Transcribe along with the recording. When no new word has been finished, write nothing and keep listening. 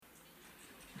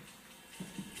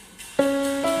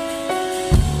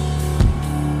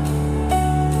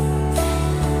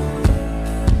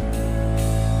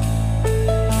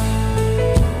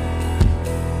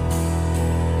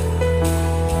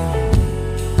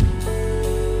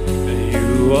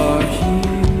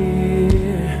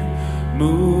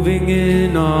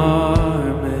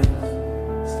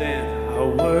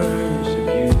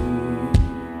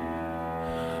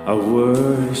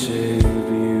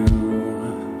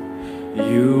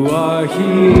You are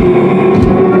here,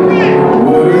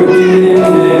 working in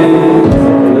this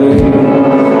place.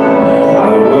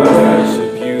 I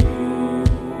worship you.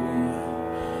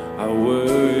 I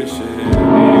worship you.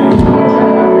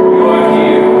 You are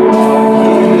here,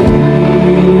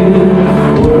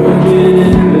 working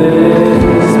in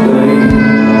this place.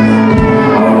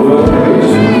 I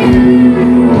worship you.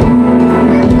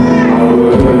 I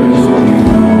worship you.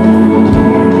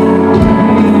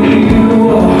 You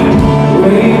are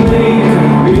waymaker,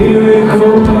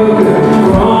 miracle worker,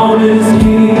 promise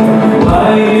keeper,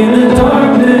 light in the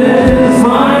darkness.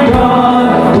 My God,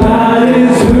 that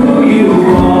is who you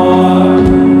are.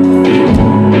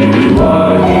 You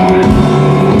are here,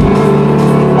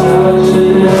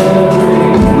 touching every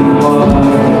heart.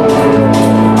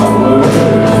 I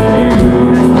worship you,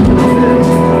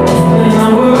 and I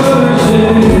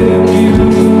worship you.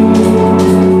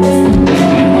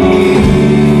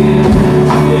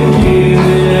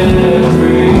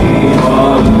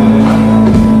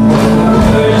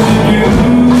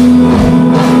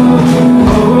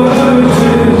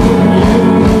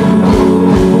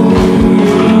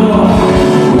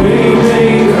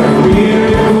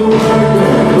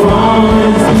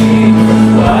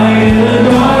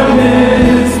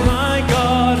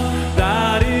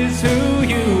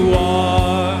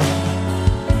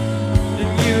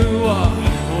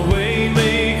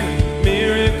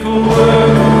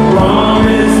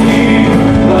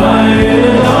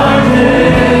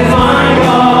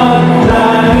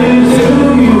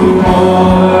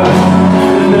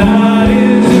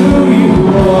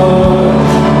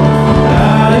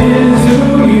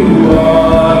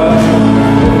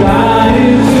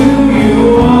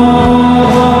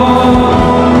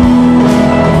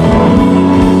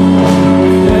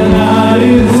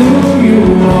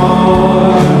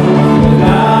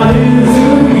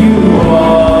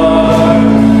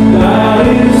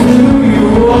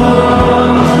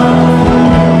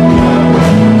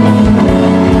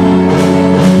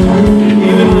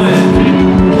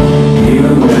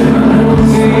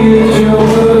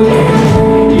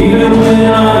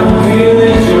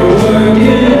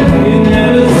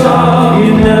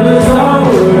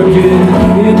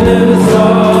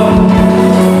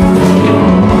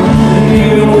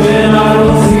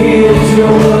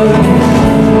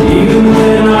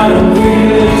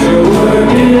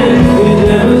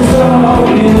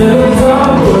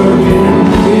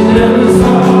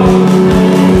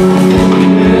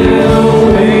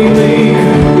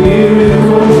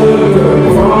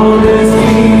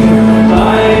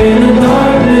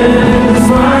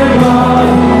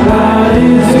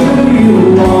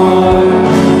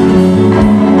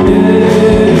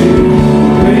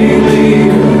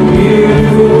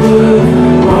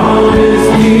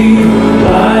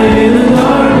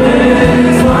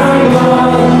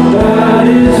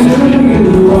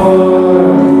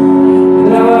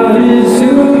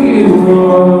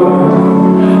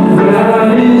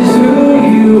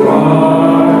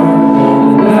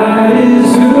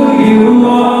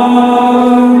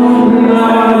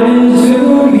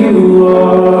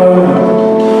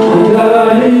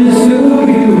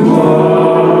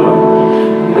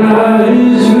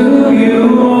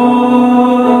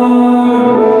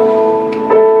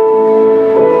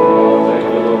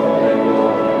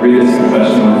 Read this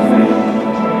confession with me.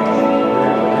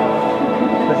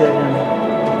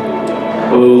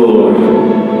 Oh Lord,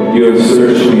 you have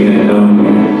searched me and known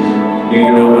me. You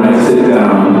know when I sit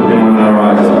down and when I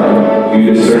rise up. You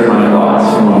discern my thoughts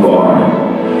from afar.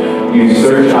 You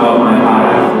search out my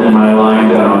path and my lying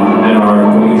down and are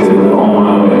acquainted with all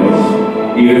my ways.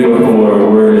 Even before a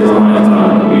word is on my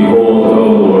tongue, behold, O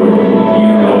Lord,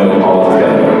 you know it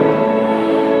altogether.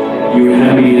 You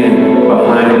hem me in,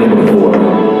 behind and before,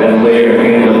 and lay your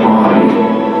hand upon me.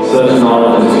 Such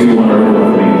knowledge is too wonderful for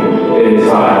me. It is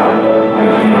high, I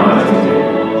cannot contain.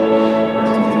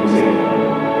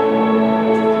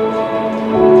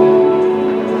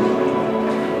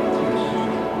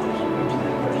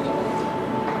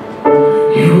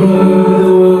 You were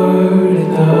the Word in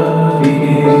the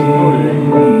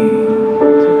beginning,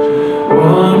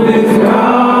 one with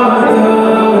God the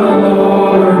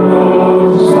Lord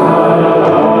Most High.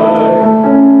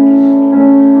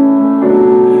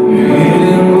 Your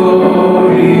hidden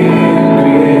glory in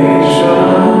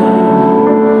creation,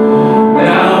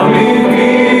 now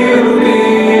revealed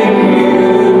in you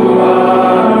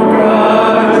are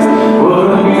Christ. What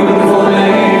a beautiful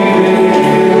name it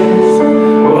is!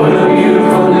 What a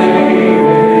beautiful name!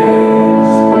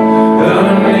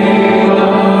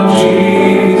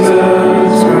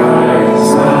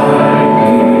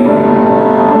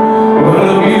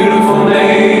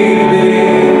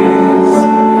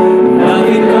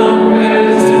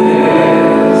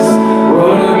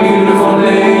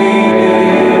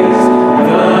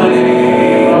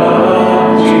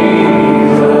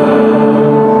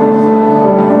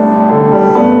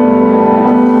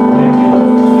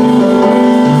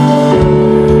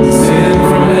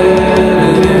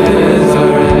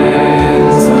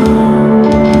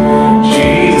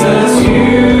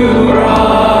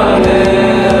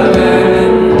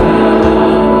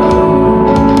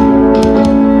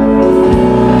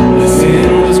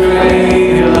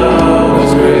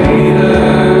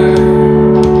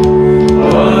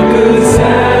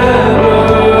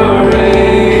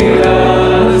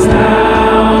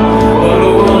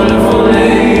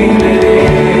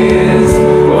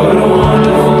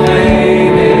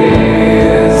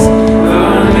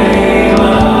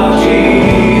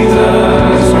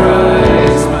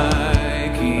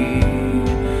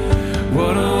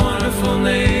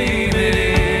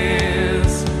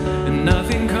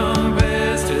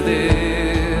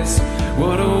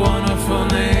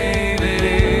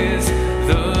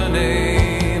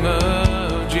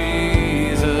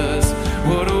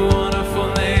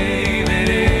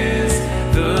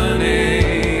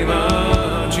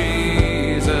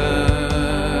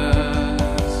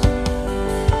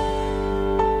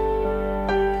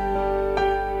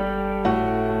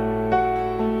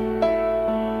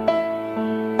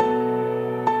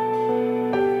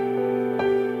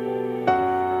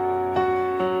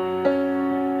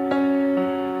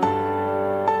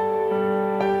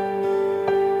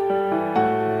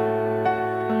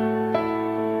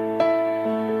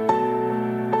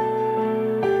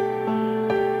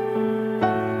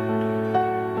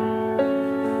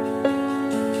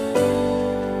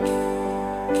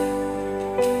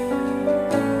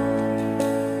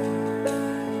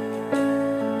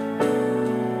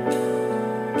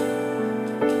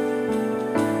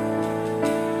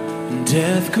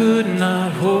 Death could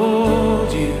not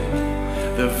hold you.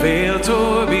 The veil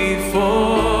tore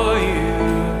before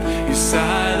you. You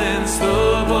silenced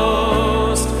the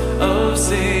boast of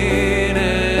sin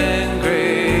and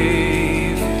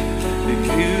grave.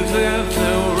 You've left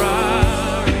no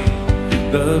rivalry,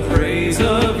 the praise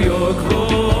of your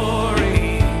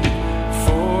glory.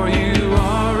 For you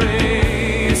are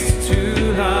raised to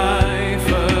life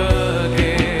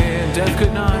again.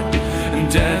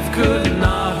 Death could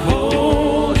not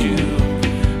hold you.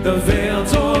 The veil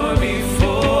tore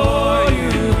before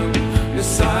you. You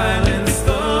silenced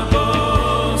the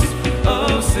boast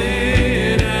of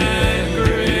sin and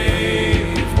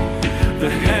grave. The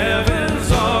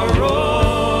heavens are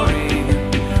roaring,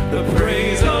 the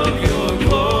praise of your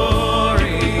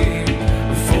glory.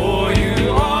 For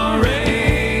you are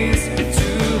raised to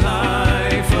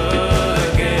life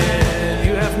again.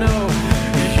 You have no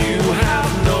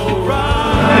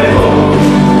rival.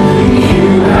 You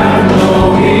have no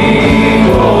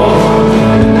equal.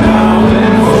 Now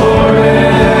and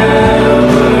forever,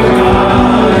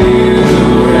 God, you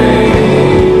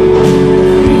reign.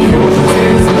 Yours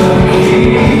is the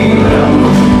kingdom.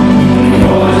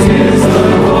 Yours is the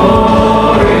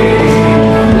glory.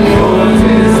 Yours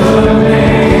is the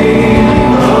name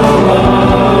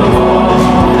above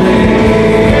all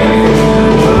names.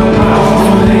 What a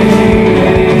powerful name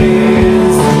it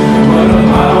is. What a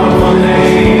powerful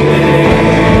name it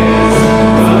is.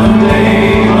 The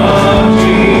name of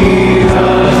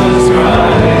Jesus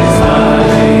Christ,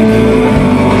 my King.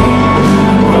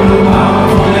 What a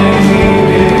powerful name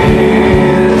it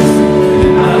is.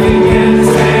 Nothing can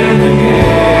stand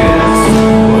against.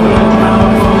 What a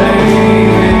powerful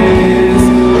name it is.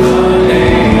 The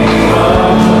name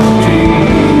of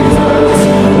Jesus.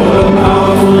 What a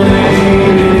powerful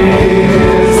name it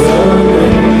is. The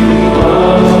name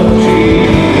of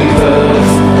Jesus.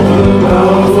 What a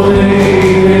powerful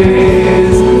name it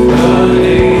is. The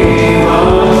name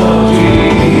of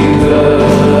Jesus.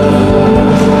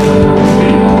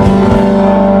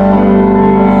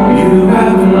 You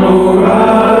have no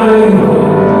rival.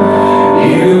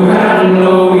 You have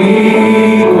no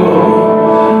equal.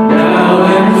 Now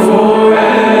and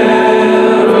forever,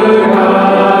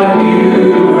 God, you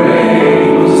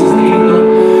reign.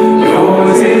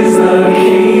 Yours is the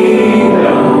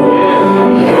kingdom.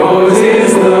 Yours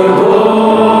is the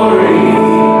glory.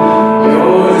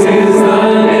 Yours is the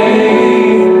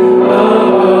name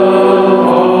above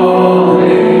all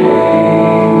names.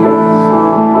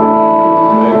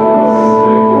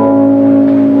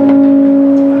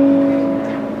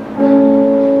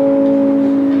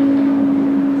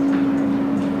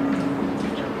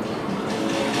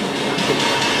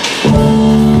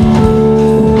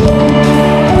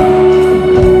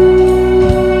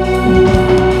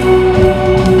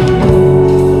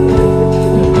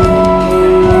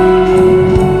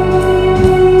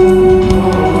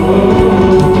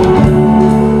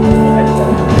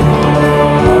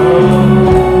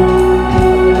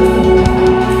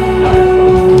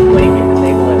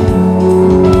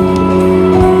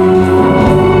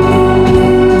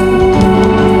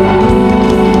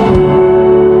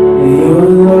 Your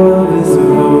love is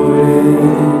devoted,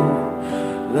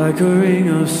 like a ring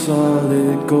of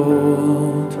solid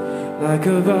gold, like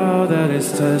a vow that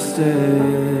is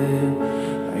tested,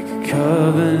 like a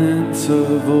covenant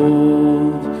of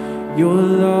old. Your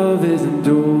love is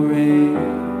enduring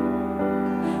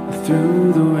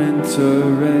through the winter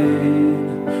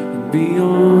rain and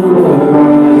beyond the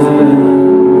horizon.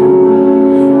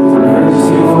 With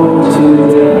mercy for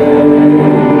today.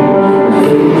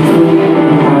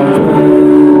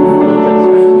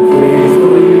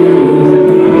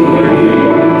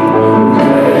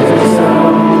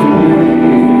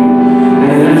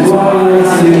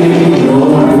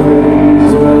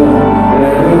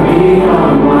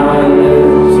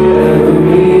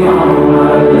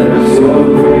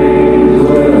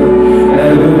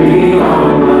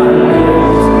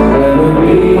 Ever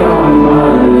be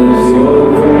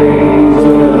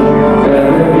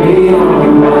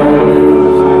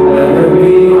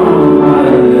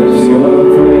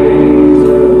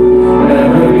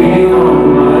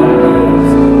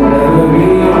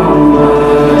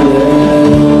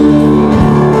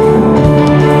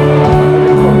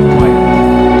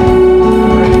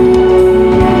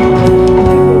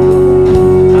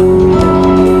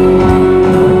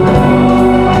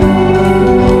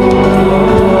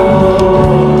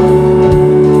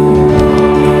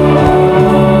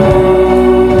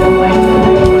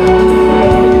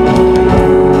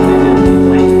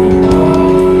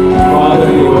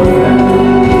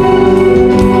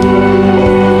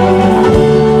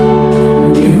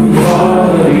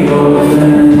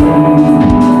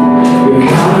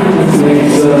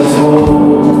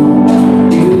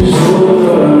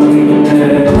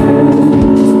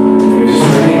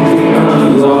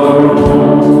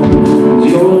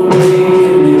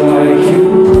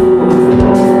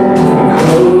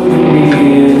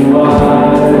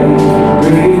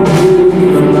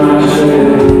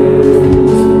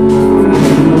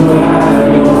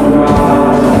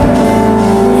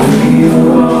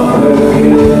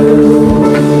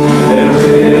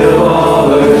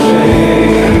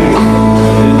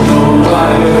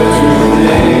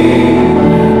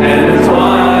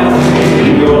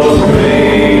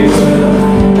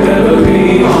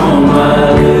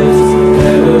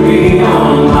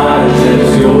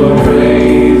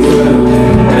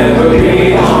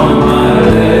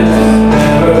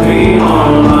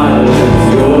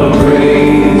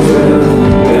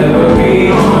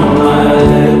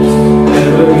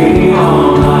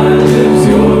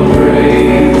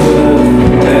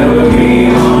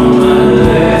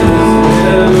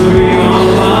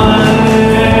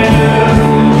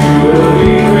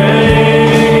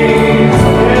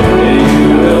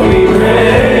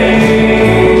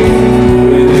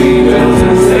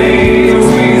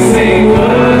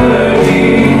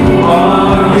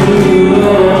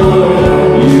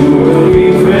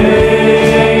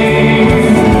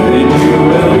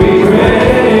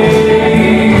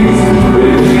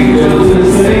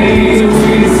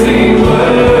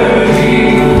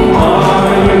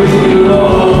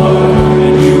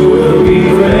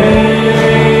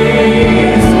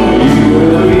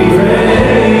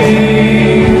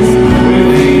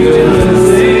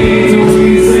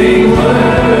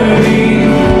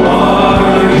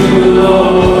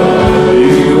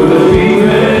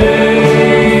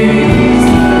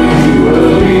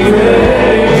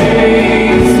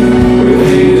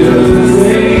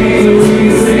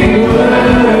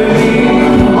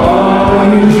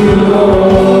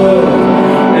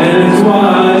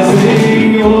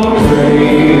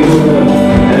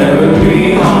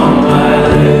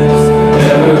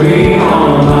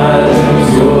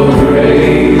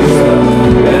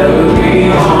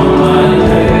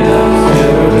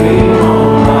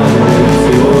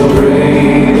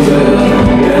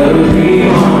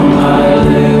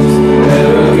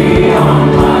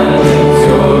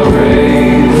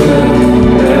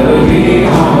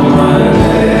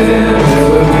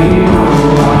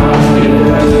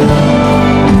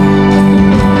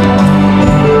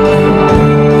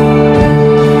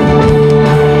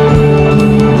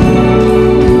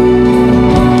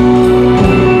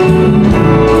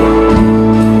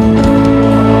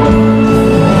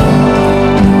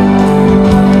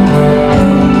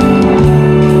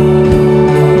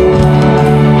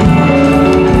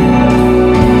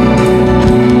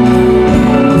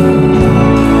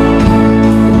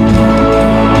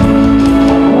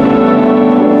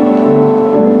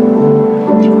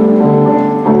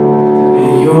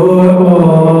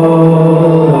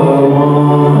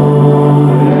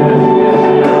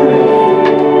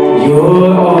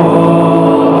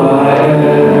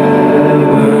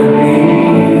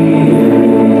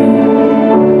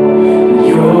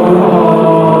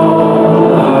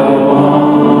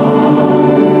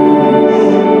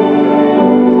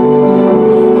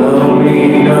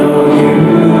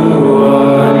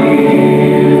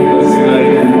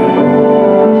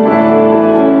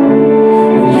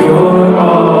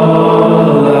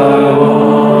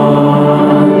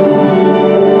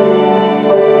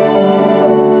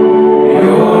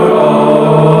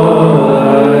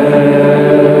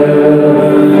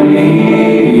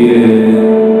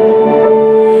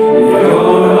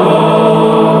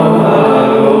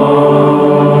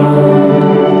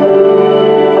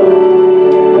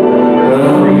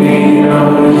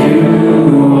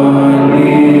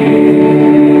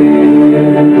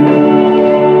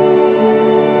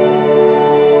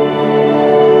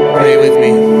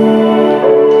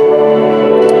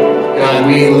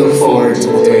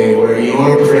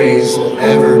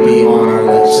forever be on our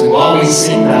lips. And while we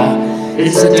sing that,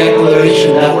 it's a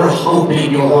declaration that we're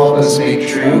hoping you'll help us make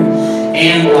true.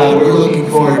 And we're looking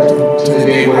forward to the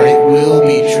day where it will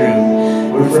be true.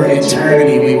 Where for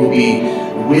eternity we will be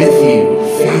with you,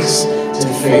 face to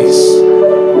face.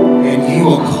 And you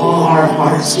will call our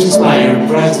hearts just by your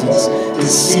presence to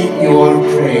sing your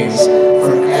praise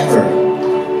forever.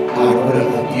 God, what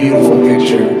a beautiful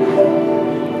picture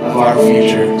of our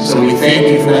future. So we thank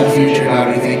you for that future,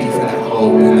 God. We thank you for that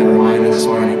hope and that reminder this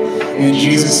morning. In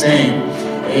Jesus' name,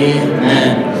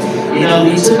 amen. You know,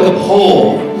 we took a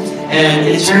poll, and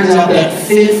it turns out that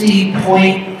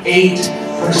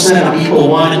 50.8% of people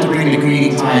wanted to bring the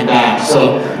greeting time back.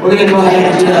 So we're going to go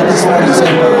ahead and do that this morning. So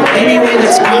any way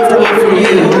that's comfortable for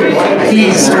you,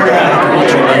 please turn around and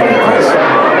greet your neighbor, please.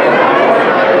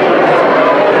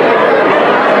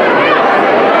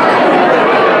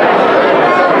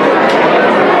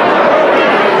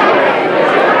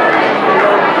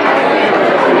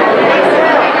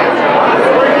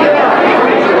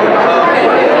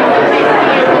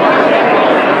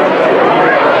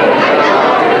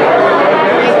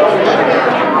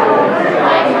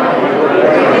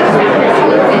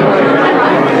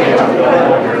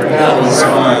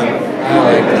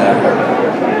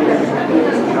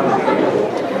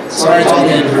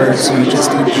 So we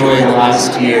just enjoy the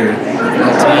last year.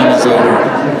 That time is over.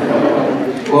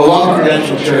 Well, welcome to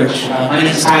Redemption Church. My name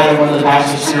is Tyler, one of the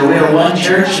pastors here. We are one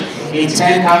church in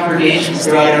 10 congregations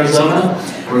throughout Arizona.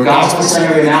 We're gospel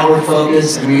centered and outward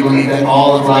focused, and we believe that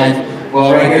all of life,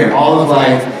 well, right here, all of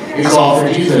life is all for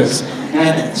Jesus.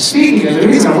 And speaking of, the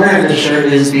reason I'm wearing this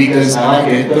shirt is because I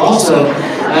like it, but also,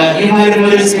 you might have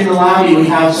noticed in the lobby we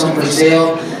have some for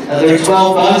sale. They're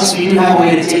 $12. You do have a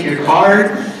way to take your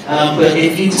card. But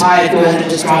if you tie it, go ahead and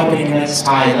just drop it in your next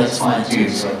tie. That's fine too.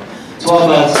 So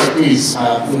 $12, please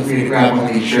feel free to grab one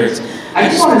of these shirts. I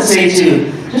just want to say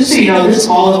too, just so you know, this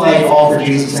all of life, all for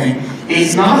Jesus thing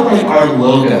is not like our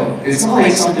logo. It's not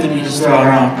like something we just throw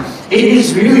around. It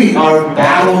is really our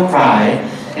battle cry,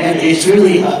 and it's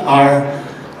really our.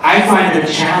 I find it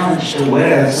a challenge to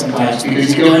wear sometimes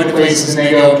because you go into places and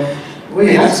they go,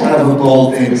 "Wait, that's kind of a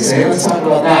bold thing to say. Let's talk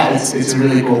about that." It's a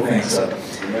really cool thing. So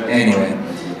anyway.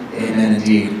 Amen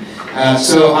indeed.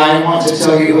 So I want to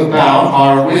tell you about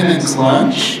our women's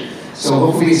lunch. So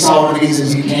hopefully you saw one of these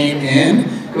as you came in.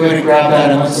 Go ahead and grab that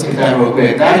and let's look at that real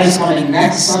quick. That is coming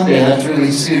next Sunday. That's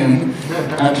really soon.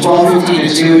 12:15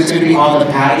 to 2. It's going to be on the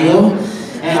patio.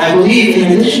 And I believe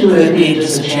in addition to it being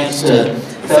just a chance to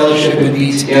fellowship and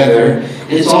be together,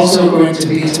 it's also going to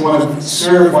be to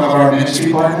serve one of our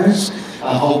ministry partners,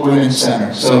 Hope Women's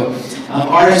Center. So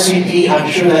RSVP, I'm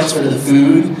sure that's for the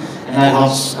food. And that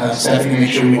helps Stephanie make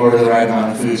sure we order the right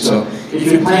amount of food. So if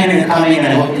you're planning on coming, and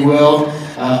I hope you will,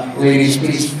 ladies,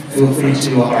 please feel free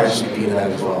to RSVP to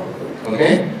that as well.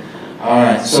 Okay? All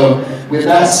right. So with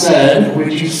that said,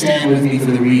 would you stand with me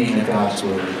for the reading of God's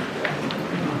Word?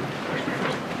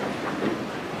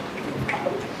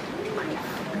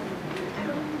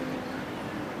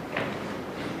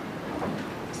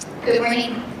 Good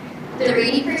morning. The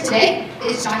reading for today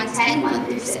is John 10, 1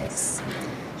 through 6.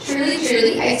 Truly,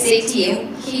 truly, I say to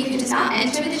you, he who does not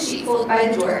enter the sheepfold by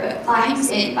the door, but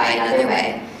climbs in by another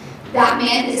way, that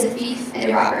man is a thief and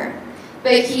a robber.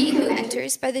 But he who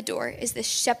enters by the door is the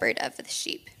shepherd of the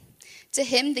sheep. To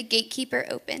him the gatekeeper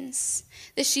opens.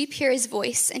 The sheep hear his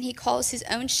voice, and he calls his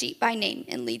own sheep by name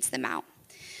and leads them out.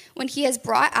 When he has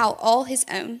brought out all his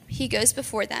own, he goes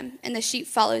before them, and the sheep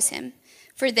follows him,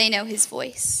 for they know his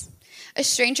voice. A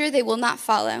stranger they will not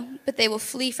follow, but they will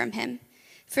flee from him,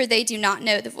 for they do not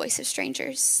know the voice of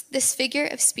strangers. This figure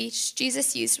of speech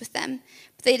Jesus used with them,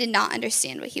 but they did not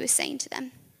understand what he was saying to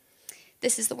them.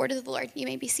 This is the word of the Lord. You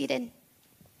may be seated.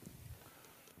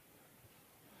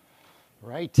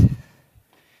 Right.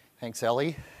 Thanks,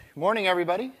 Ellie. Good morning,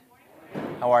 everybody.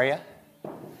 How are you?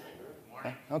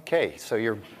 Okay, so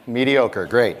you're mediocre.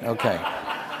 Great. Okay.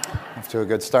 Off to a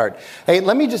good start. Hey,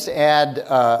 let me just add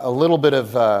a little bit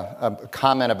of a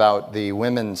comment about the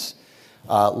women's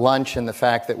lunch and the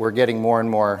fact that we're getting more and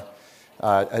more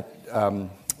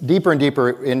deeper and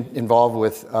deeper involved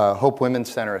with Hope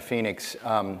Women's Center of Phoenix.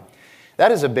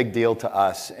 That is a big deal to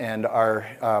us, and our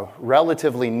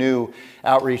relatively new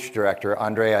outreach director,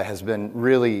 Andrea, has been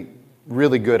really,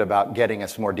 really good about getting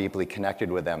us more deeply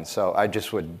connected with them. So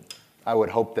I would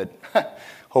hope that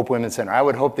Hope Women's Center, I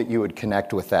would hope that you would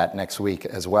connect with that next week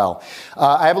as well.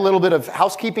 I have a little bit of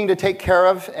housekeeping to take care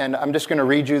of, and I'm just going to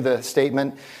read you the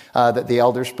statement that the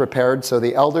elders prepared. So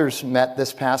the elders met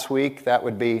this past week. That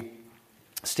would be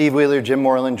Steve Wheeler, Jim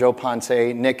Moreland, Joe Ponce,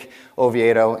 Nick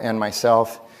Oviedo, and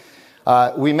myself.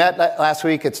 We met last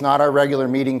week. It's not our regular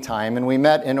meeting time, and we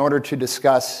met in order to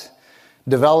discuss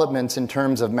developments in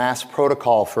terms of mass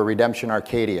protocol for Redemption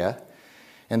Arcadia.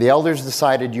 And the elders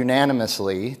decided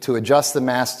unanimously to adjust the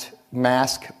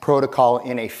mask protocol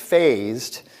in a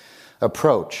phased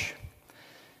approach.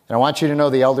 And I want you to know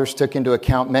the elders took into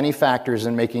account many factors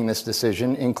in making this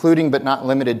decision, including but not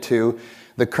limited to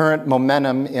the current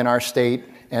momentum in our state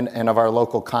and of our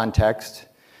local context,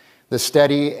 the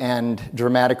steady and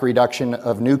dramatic reduction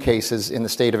of new cases in the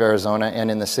state of Arizona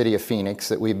and in the city of Phoenix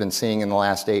that we've been seeing in the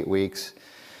last 8 weeks,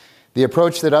 the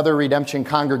approach that other redemption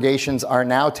congregations are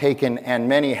now taking and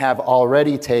many have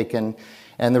already taken,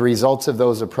 and the results of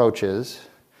those approaches,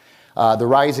 the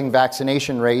rising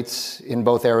vaccination rates in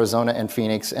both Arizona and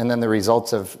Phoenix, and then the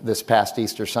results of this past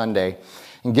Easter Sunday.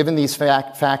 And given these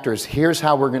factors, here's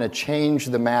how we're going to change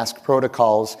the mask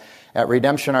protocols at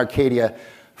Redemption Arcadia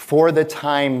for the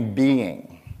time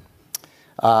being.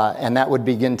 And that would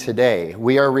begin today.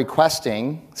 We are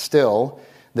requesting still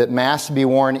that masks be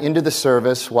worn into the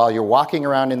service while you're walking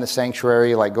around in the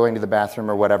sanctuary, like going to the bathroom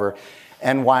or whatever,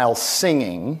 and while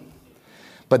singing.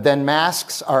 But then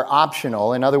masks are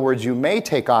optional. In other words, you may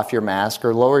take off your mask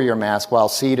or lower your mask while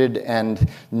seated and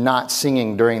not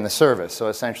singing during the service. So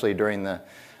essentially during the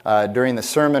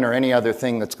sermon or any other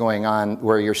thing that's going on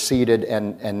where you're seated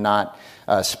and not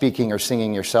speaking or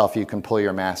singing yourself, you can pull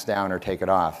your mask down or take it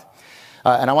off.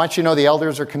 And I want you to know the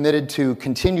elders are committed to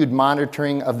continued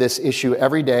monitoring of this issue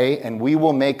every day, and we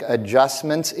will make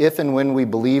adjustments if and when we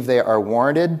believe they are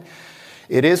warranted.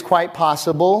 It is quite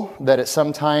possible that at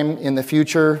some time in the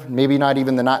future, maybe not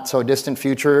even the not so distant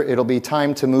future, it'll be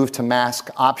time to move to mask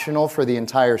optional for the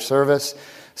entire service.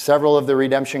 Several of the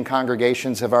redemption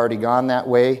congregations have already gone that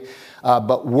way.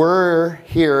 But we're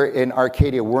here in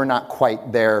Arcadia, we're not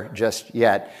quite there just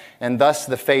yet. And thus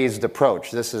the phased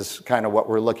approach. This is kind of what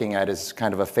we're looking at, is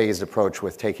kind of a phased approach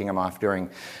with taking them off during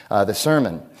the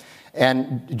sermon.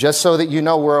 And just so that you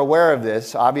know we're aware of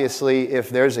this, obviously if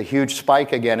there's a huge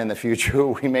spike again in the future,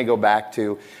 we may go back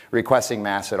to requesting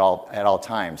mass at all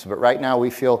times. But right now we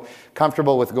feel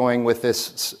comfortable with going with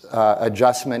this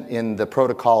adjustment in the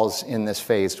protocols in this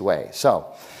phased way.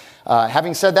 So,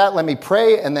 having said that, let me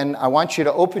pray, and then I want you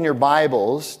to open your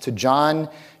Bibles to John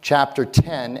chapter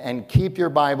 10, and keep your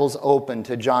Bibles open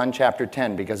to John chapter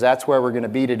 10, because that's where we're going to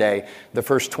be today, the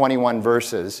first 21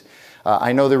 verses.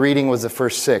 I know the reading was the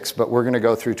first 6, but we're going to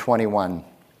go through 21.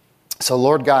 So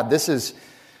Lord God, this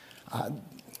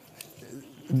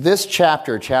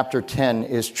chapter 10,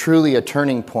 is truly a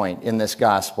turning point in this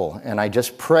gospel, and I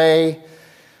just pray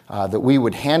that we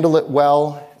would handle it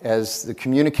well as the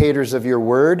communicators of your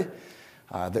word,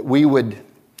 that we would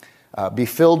be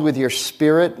filled with your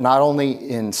Spirit, not only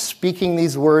in speaking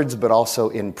these words, but also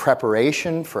in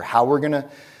preparation for how we're going to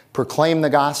proclaim the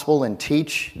gospel and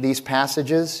teach these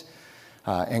passages.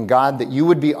 And God, that you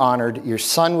would be honored, your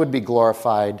Son would be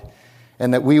glorified,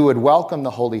 and that we would welcome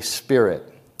the Holy Spirit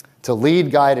to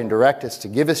lead, guide, and direct us, to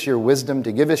give us your wisdom,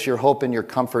 to give us your hope and your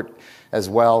comfort as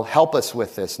well. Help us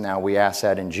with this now, we ask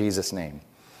that in Jesus' name.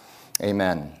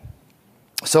 Amen.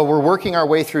 So we're working our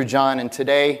way through John, and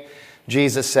today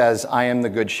Jesus says, I am the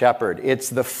good shepherd. It's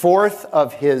the fourth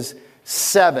of his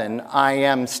 7 I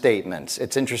am statements.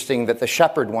 It's interesting that the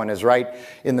shepherd one is right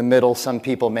in the middle. Some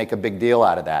people make a big deal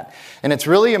out of that. And it's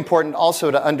really important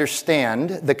also to understand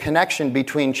the connection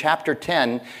between chapter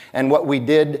 10 and what we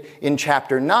did in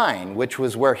chapter 9, which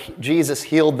was where Jesus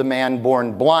healed the man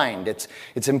born blind.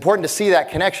 It's important to see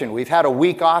that connection. We've had a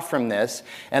week off from this,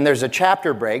 and there's a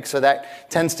chapter break, so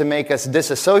that tends to make us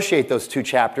disassociate those 2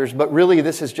 chapters. But really,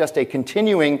 this is just a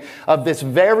continuing of this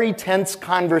very tense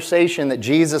conversation that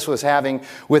Jesus was having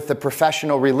with the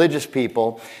professional religious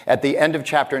people at the end of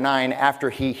chapter 9 after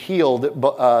he healed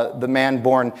the man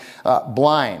born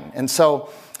blind. And so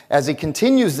as he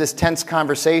continues this tense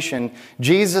conversation,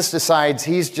 Jesus decides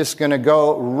he's just going to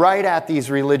go right at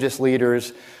these religious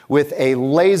leaders with a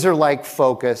laser-like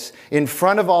focus in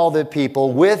front of all the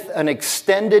people with an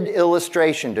extended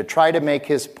illustration to try to make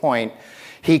his point.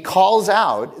 He calls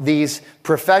out these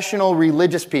professional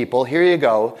religious people. Here you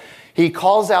go. He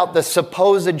calls out the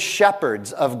supposed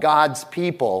shepherds of God's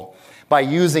people by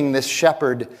using this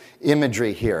shepherd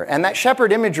imagery here. And that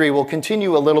shepherd imagery will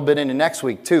continue a little bit into next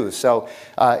week too. So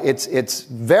it's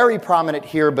very prominent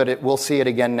here, but we'll see it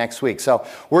again next week. So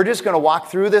we're just going to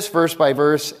walk through this verse by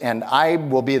verse, and I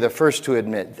will be the first to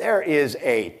admit there is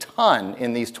a ton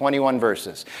in these 21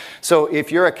 verses. So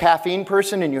if you're a caffeine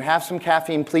person and you have some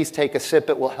caffeine, please take a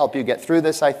sip. It will help you get through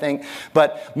this, I think.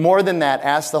 But more than that,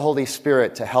 ask the Holy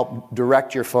Spirit to help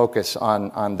direct your focus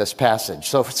on this passage.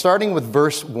 So starting with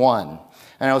verse 1.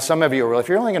 I know some of you are, well, if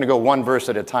you're only going to go one verse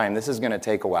at a time, this is going to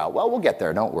take a while. Well, we'll get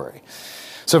there, don't worry.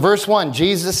 So verse 1,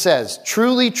 Jesus says,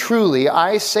 "Truly, truly,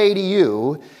 I say to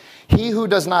you, he who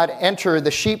does not enter the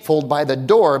sheepfold by the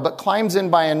door, but climbs in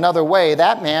by another way,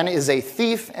 that man is a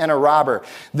thief and a robber."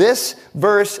 This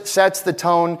verse sets the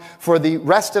tone for the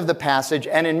rest of the passage,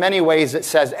 and in many ways it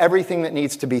says everything that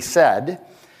needs to be said.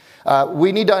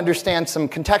 We need to understand some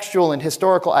contextual and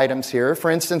historical items here.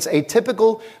 For instance, a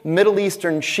typical Middle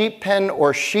Eastern sheep pen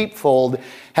or sheepfold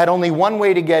had only one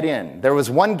way to get in. There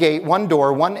was one gate, one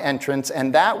door, one entrance,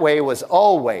 and that way was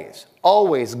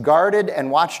always guarded and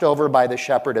watched over by the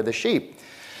shepherd of the sheep.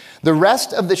 The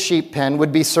rest of the sheep pen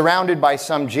would be surrounded by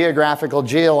some geographical,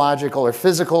 geological, or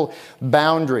physical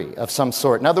boundary of some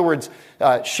sort. In other words,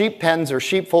 sheep pens or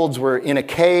sheepfolds were in a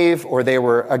cave, or they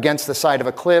were against the side of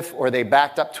a cliff, or they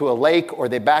backed up to a lake, or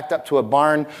they backed up to a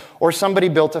barn, or somebody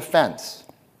built a fence.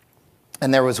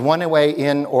 And there was one way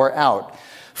in or out.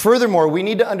 Furthermore, we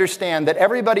need to understand that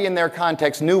everybody in their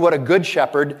context knew what a good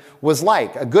shepherd was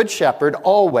like. A good shepherd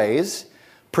always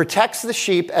protects the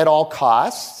sheep at all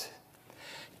costs,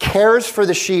 cares for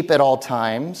the sheep at all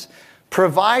times,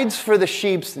 provides for the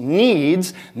sheep's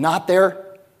needs, not their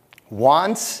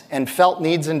wants and felt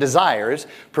needs and desires,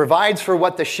 provides for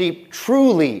what the sheep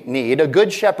truly need. A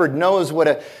good shepherd knows what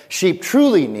a sheep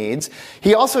truly needs.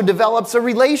 He also develops a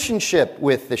relationship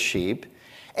with the sheep,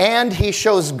 and he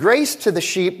shows grace to the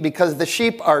sheep because the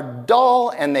sheep are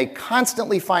dull and they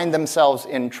constantly find themselves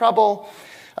in trouble.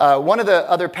 One of the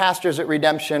other pastors at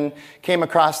Redemption came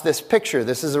across this picture.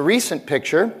 This is a recent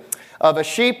picture of a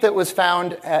sheep that was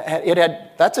found.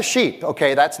 That's a sheep,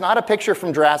 okay? That's not a picture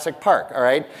from Jurassic Park, all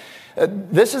right?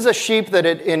 This is a sheep that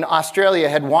in Australia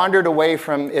had wandered away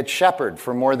from its shepherd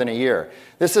for more than a year.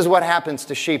 This is what happens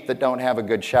to sheep that don't have a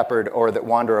good shepherd or that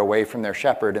wander away from their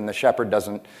shepherd and the shepherd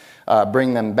doesn't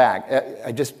bring them back.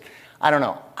 I don't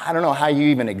know how you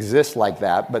even exist like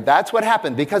that, but that's what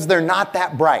happened because they're not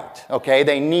that bright, okay?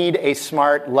 They need a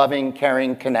smart, loving,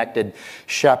 caring, connected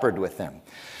shepherd with them.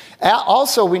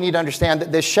 Also, we need to understand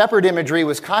that this shepherd imagery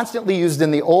was constantly used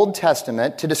in the Old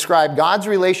Testament to describe God's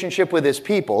relationship with his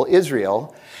people,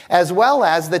 Israel, as well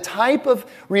as the type of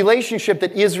relationship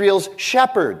that Israel's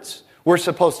shepherds were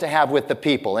supposed to have with the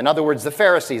people. In other words, the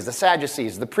Pharisees, the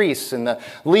Sadducees, the priests, and the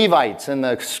Levites, and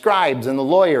the scribes, and the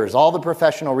lawyers, all the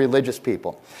professional religious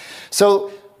people.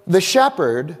 So the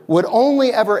shepherd would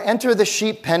only ever enter the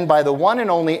sheep pen by the one and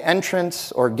only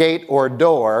entrance or gate or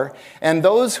door, and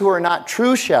those who are not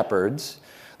true shepherds,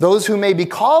 those who maybe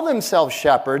call themselves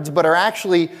shepherds but are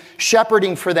actually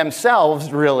shepherding for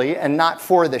themselves really and not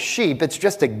for the sheep, it's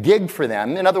just a gig for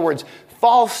them. In other words,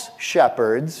 false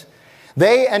shepherds,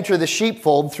 they enter the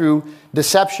sheepfold through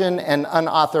deception and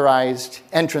unauthorized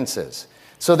entrances.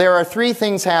 So there are three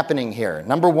things happening here.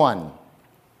 Number one,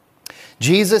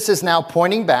 Jesus is now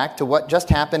pointing back to what just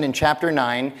happened in chapter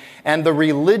 9 and the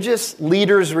religious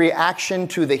leaders' reaction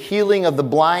to the healing of the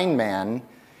blind man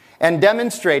and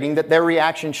demonstrating that their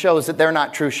reaction shows that they're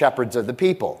not true shepherds of the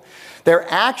people. Their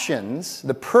actions,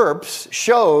 the perps,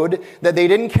 showed that they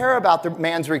didn't care about the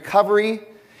man's recovery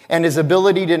and his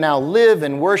ability to now live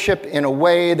and worship in a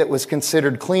way that was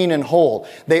considered clean and whole.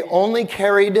 They only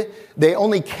cared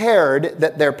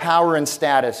that their power and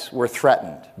status were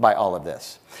threatened by all of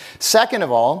this. Second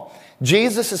of all,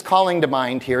 Jesus is calling to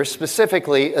mind here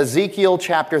specifically Ezekiel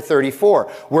chapter 34,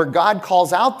 where God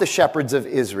calls out the shepherds of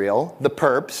Israel, the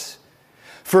perps,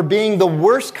 for being the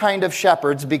worst kind of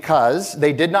shepherds because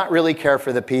they did not really care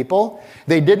for the people,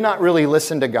 they did not really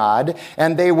listen to God,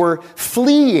 and they were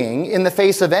fleeing in the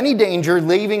face of any danger,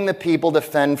 leaving the people to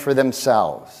fend for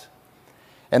themselves.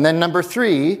 And then number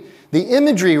three, the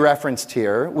imagery referenced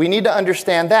here, we need to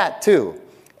understand that too.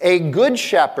 A good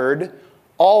shepherd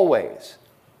always,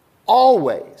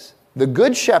 the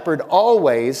good shepherd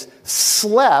always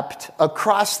slept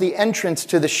across the entrance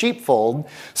to the sheepfold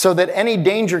so that any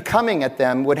danger coming at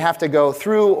them would have to go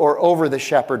through or over the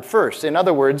shepherd first. In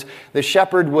other words, the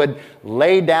shepherd would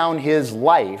lay down his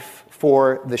life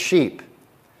for the sheep.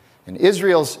 And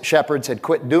Israel's shepherds had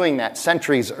quit doing that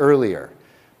centuries earlier.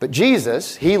 But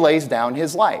Jesus, he lays down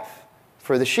his life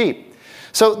for the sheep.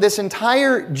 So this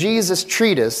entire Jesus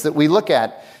treatise that we look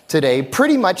at today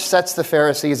pretty much sets the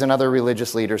Pharisees and other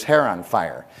religious leaders' hair on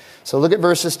fire. So look at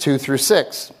verses 2 through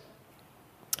 6.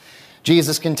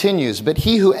 Jesus continues, "But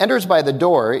he who enters by the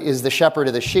door is the shepherd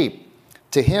of the sheep.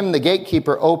 To him the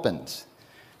gatekeeper opens.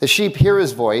 The sheep hear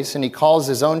his voice, and he calls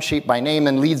his own sheep by name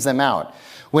and leads them out.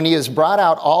 When he has brought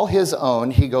out all his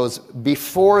own, he goes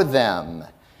before them,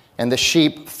 and the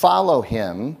sheep follow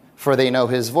him, for they know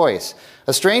his voice.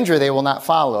 A stranger they will not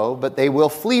follow, but they will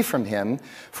flee from him,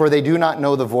 for they do not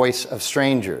know the voice of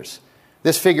strangers."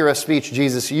 This figure of speech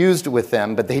Jesus used with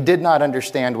them, but they did not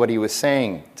understand what he was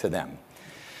saying to them.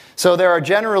 So there are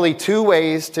generally two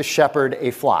ways to shepherd a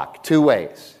flock, two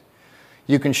ways.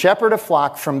 You can shepherd a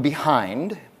flock from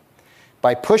behind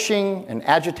by pushing and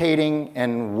agitating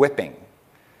and whipping.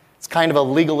 It's kind of a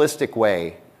legalistic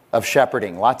way of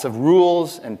shepherding, lots of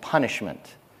rules and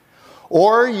punishment.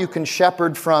 Or you can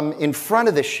shepherd from in front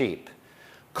of the sheep,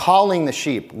 calling the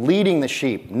sheep, leading the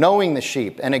sheep, knowing the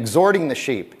sheep, and exhorting the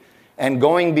sheep, and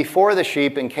going before the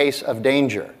sheep in case of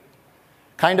danger.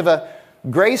 Kind of a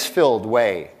grace-filled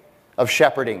way of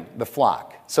shepherding the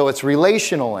flock. So it's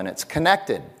relational and it's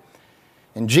connected.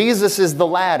 And Jesus is the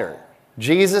latter.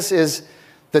 Jesus is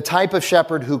the type of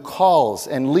shepherd who calls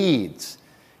and leads.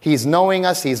 He's knowing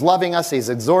us, he's loving us, he's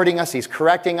exhorting us, he's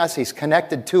correcting us, he's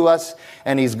connected to us,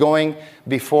 and he's going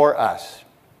before us.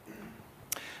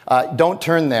 Don't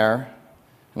turn there.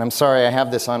 And I'm sorry I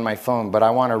have this on my phone, but I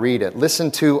want to read it.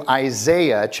 Listen to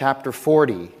Isaiah chapter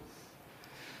 40.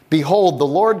 Behold, the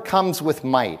Lord comes with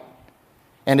might,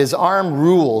 and his arm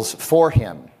rules for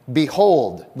him.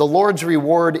 Behold, the Lord's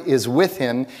reward is with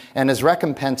him, and his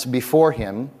recompense before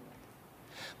him.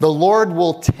 The Lord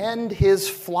will tend his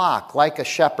flock like a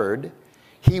shepherd.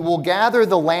 He will gather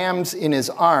the lambs in his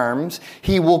arms.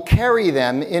 He will carry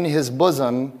them in his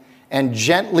bosom and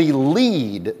gently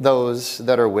lead those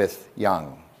that are with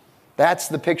young. That's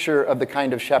the picture of the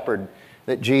kind of shepherd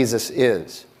that Jesus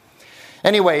is.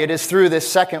 Anyway, it is through this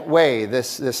second way,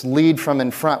 this lead from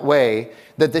in front way,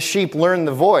 that the sheep learn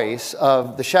the voice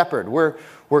of the shepherd.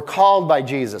 We're called by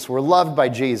Jesus. We're loved by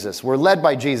Jesus. We're led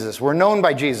by Jesus. We're known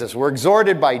by Jesus. We're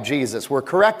exhorted by Jesus. We're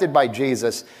corrected by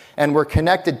Jesus. And we're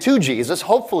connected to Jesus.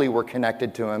 Hopefully we're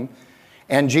connected to him.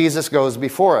 And Jesus goes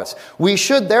before us. We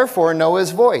should therefore know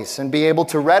his voice and be able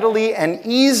to readily and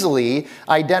easily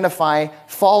identify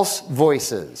false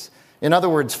voices. In other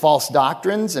words, false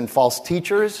doctrines and false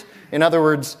teachers. In other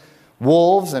words,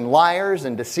 wolves and liars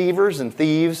and deceivers and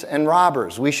thieves and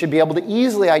robbers. We should be able to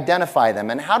easily identify them.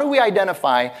 And how do we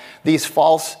identify these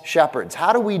false shepherds?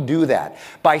 How do we do that?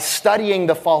 By studying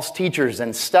the false teachers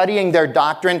and studying their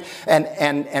doctrine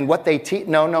and what they teach.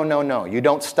 No. You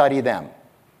don't study them.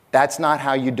 That's not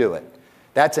how you do it.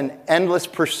 That's an endless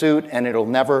pursuit, and it'll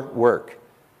never work.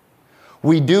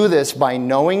 We do this by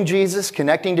knowing Jesus,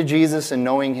 connecting to Jesus, and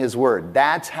knowing his word.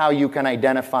 That's how you can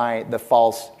identify the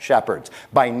false shepherds,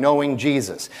 by knowing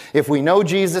Jesus. If we know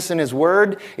Jesus and his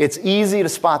word, it's easy to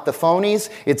spot the phonies.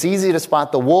 It's easy to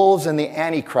spot the wolves and the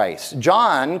antichrists.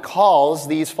 John calls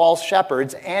these false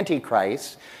shepherds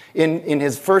antichrists in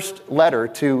his first letter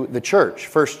to the church,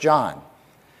 1 John.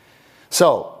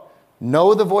 So,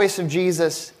 know the voice of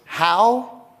Jesus.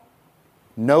 How?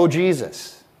 Know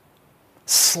Jesus.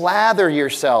 Slather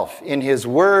yourself in his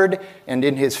word and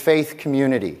in his faith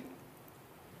community.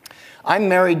 I'm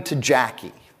married to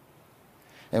Jackie.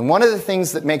 And one of the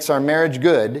things that makes our marriage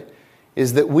good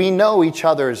is that we know each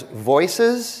other's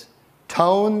voices,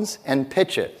 tones, and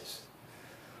pitches.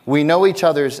 We know each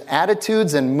other's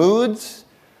attitudes and moods.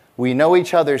 We know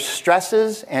each other's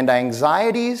stresses and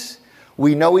anxieties.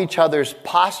 We know each other's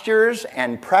postures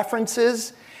and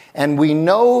preferences, and we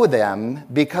know them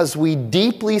because we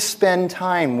deeply spend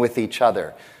time with each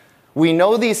other. We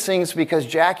know these things because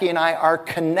Jackie and I are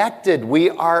connected. We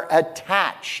are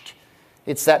attached.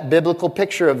 It's that biblical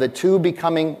picture of the two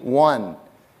becoming one.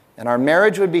 And our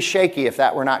marriage would be shaky if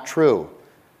that were not true.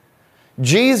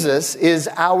 Jesus is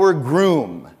our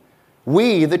groom.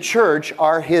 We, the church,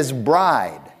 are his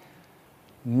bride.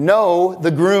 Know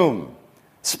the groom.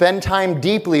 Spend time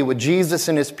deeply with Jesus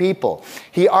and his people.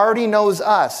 He already knows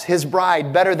us, his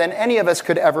bride, better than any of us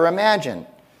could ever imagine.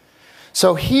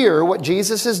 So here, what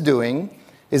Jesus is doing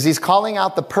is he's calling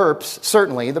out the perps,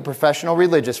 certainly the professional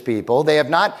religious people. They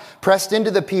have not pressed into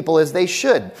the people as they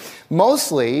should.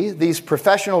 Mostly, these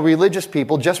professional religious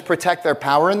people just protect their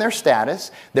power and their status.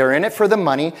 They're in it for the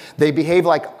money. They behave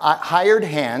like hired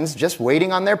hands, just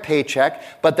waiting on their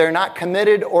paycheck, but they're not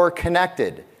committed or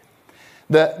connected.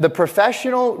 The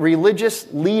professional religious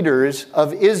leaders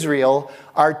of Israel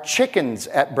are chickens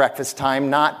at breakfast time,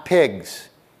 not pigs.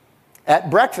 At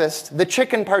breakfast, the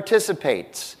chicken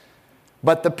participates,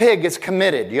 but the pig is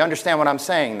committed. You understand what I'm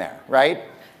saying there, right?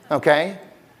 Okay?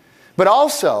 But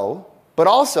also,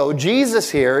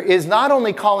 Jesus here is not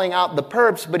only calling out the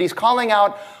perps, but he's calling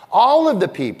out all of the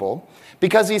people,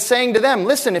 because he's saying to them,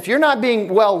 listen, if you're not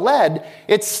being well led,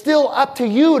 it's still up to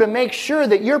you to make sure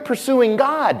that you're pursuing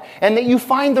God and that you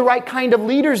find the right kind of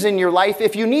leaders in your life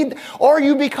if you need, or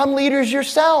you become leaders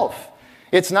yourself.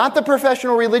 It's not the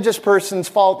professional religious person's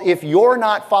fault if you're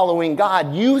not following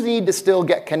God. You need to still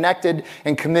get connected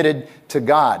and committed to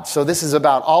God. So this is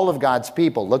about all of God's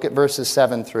people. Look at verses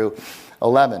 7 through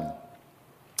 11.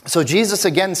 So Jesus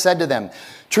again said to them,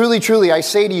 "Truly, truly, I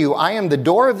say to you, I am the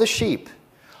door of the sheep.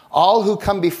 All who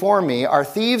come before me are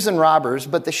thieves and robbers,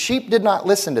 but the sheep did not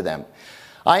listen to them.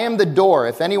 I am the door.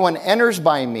 If anyone enters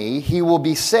by me, he will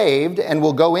be saved and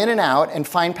will go in and out and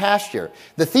find pasture.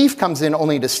 The thief comes in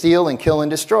only to steal and kill and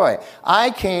destroy. I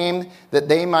came that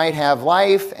they might have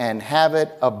life and have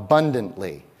it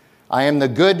abundantly. I am the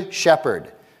good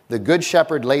shepherd. The good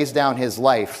shepherd lays down his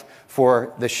life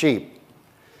for the sheep."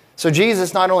 So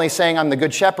Jesus not only saying I'm the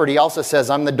good shepherd, he also says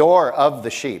I'm the door of the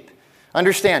sheep.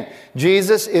 Understand,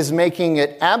 Jesus is making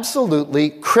it absolutely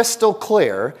crystal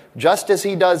clear, just as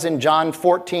he does in John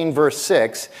 14, verse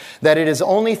 6, that it is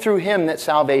only through him that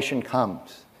salvation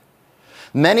comes.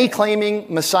 Many claiming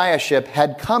messiahship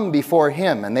had come before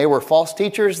him, and they were false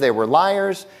teachers, they were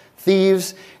liars,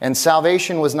 thieves, and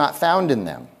salvation was not found in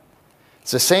them.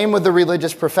 It's the same with the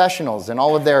religious professionals and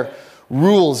all of their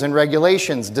rules and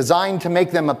regulations designed to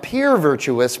make them appear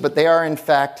virtuous, but they are in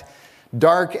fact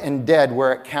dark and dead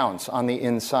where it counts on the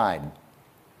inside.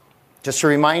 Just to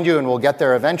remind you, and we'll get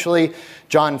there eventually,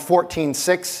 John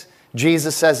 14:6,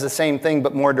 Jesus says the same thing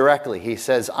but more directly. He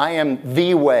says, "I am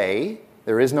the way,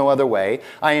 there is no other way.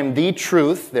 I am the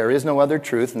truth, there is no other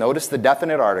truth." Notice the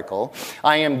definite article.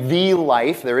 "I am the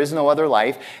life, there is no other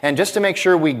life." And just to make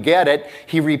sure we get it,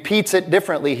 he repeats it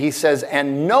differently. He says,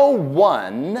 "And no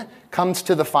one comes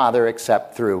to the Father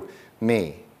except through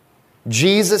me."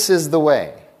 Jesus is the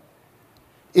way.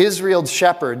 Israel's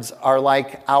shepherds are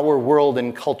like our world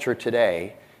and culture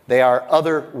today. They are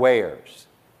other wayers.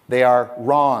 They are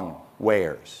wrong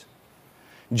wayers.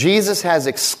 Jesus has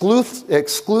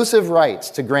exclusive rights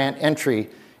to grant entry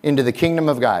into the kingdom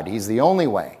of God. He's the only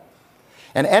way.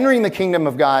 And entering the kingdom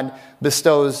of God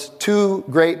bestows two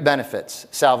great benefits: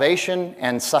 salvation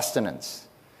and sustenance.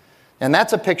 And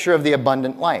that's a picture of the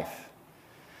abundant life.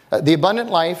 The abundant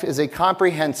life is a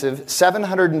comprehensive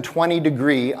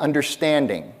 720-degree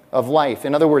understanding of life.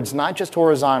 In other words, not just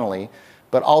horizontally,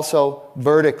 but also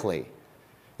vertically.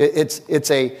 It's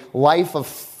a life of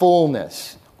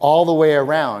fullness all the way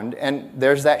around. And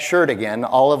there's that shirt again,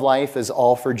 all of life is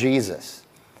all for Jesus.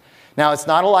 Now, it's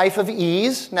not a life of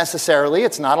ease necessarily.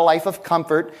 It's not a life of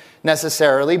comfort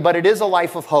necessarily, but it is a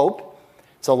life of hope.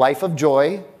 It's a life of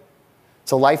joy.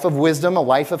 It's a life of wisdom, a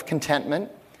life of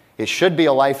contentment. It should be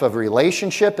a life of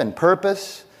relationship and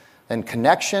purpose and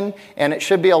connection, and it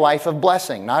should be a life of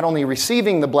blessing, not only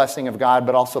receiving the blessing of God,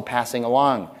 but also passing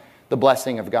along the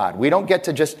blessing of God. We don't get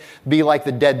to just be like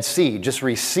the Dead Sea, just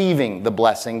receiving the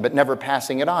blessing, but never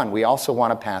passing it on. We also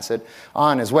want to pass it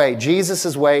on his way.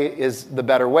 Jesus' way is the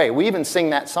better way. We even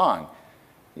sing that song,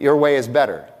 "Your way is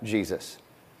better, Jesus."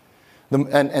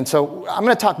 And so I'm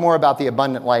going to talk more about the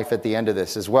abundant life at the end of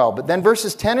this as well. But then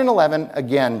verses 10 and 11,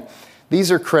 again,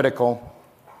 these are critical.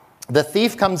 The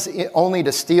thief comes only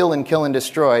to steal and kill and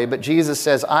destroy, but Jesus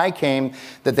says, "I came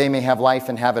that they may have life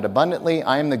and have it abundantly.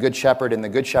 I am the good shepherd, and the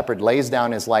good shepherd lays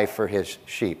down his life for his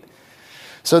sheep."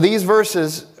 So these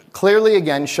verses clearly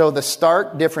again show the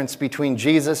stark difference between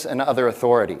Jesus and other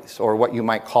authorities, or what you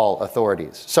might call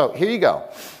authorities. So here you go.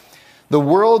 The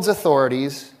world's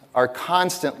authorities are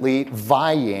constantly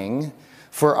vying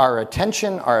for our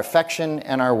attention, our affection,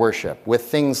 and our worship with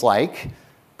things like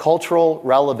cultural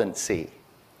relevancy,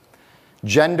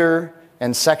 gender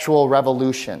and sexual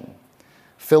revolution,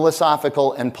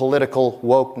 philosophical and political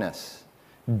wokeness,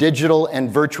 digital and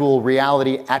virtual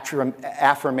reality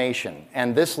affirmation.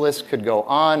 And this list could go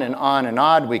on and on and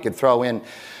on. We could throw in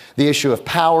the issue of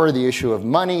power, the issue of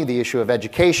money, the issue of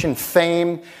education,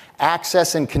 fame,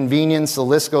 access and convenience. The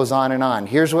list goes on and on.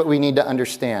 Here's what we need to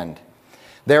understand.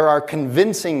 There are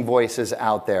convincing voices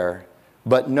out there,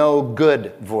 but no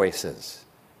good voices.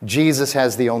 Jesus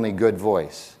has the only good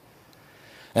voice.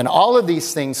 And all of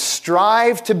these things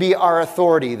strive to be our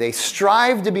authority. They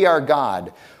strive to be our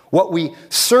God. What we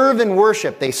serve and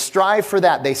worship, they strive for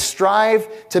that. They strive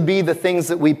to be the things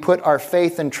that we put our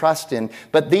faith and trust in.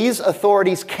 But these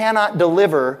authorities cannot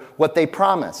deliver what they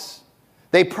promise.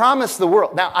 They promise the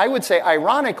world. Now, I would say,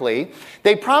 ironically,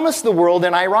 they promise the world,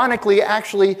 and ironically,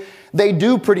 actually, they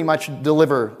do pretty much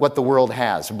deliver what the world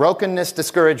has: brokenness,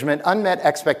 discouragement, unmet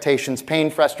expectations, pain,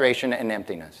 frustration, and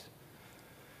emptiness.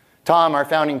 Tom, our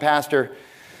founding pastor,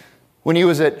 when he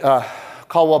was at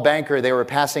Caldwell Banker, they were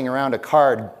passing around a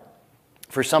card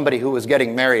for somebody who was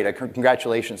getting married, a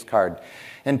congratulations card.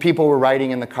 And people were writing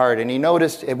in the card. And he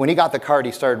noticed, when he got the card,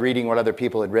 he started reading what other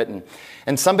people had written.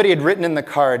 And somebody had written in the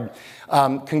card,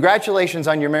 "Congratulations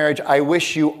on your marriage. I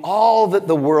wish you all that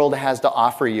the world has to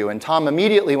offer you." And Tom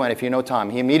immediately went, if you know Tom,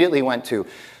 he immediately went to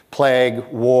plague,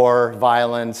 war,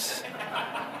 violence.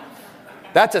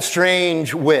 That's a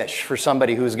strange wish for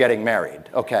somebody who's getting married,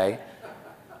 okay?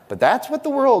 But that's what the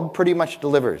world pretty much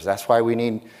delivers. That's why we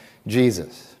need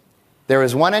Jesus. There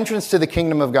is one entrance to the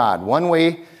kingdom of God, one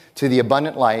way to the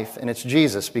abundant life, and it's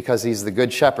Jesus, because he's the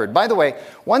good shepherd. By the way,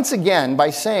 once again, by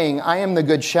saying, I am the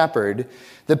good shepherd,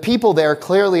 the people there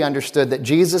clearly understood that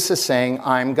Jesus is saying,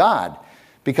 I'm God,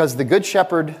 because the good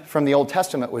shepherd from the Old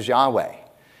Testament was Yahweh.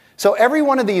 So every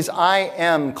one of these I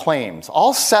am claims,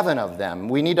 all 7 of them,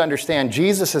 we need to understand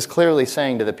Jesus is clearly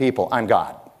saying to the people, I'm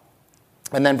God.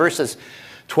 And then verses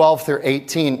 12 through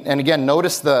 18, and again,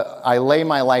 notice the I lay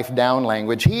my life down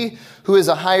language. He who is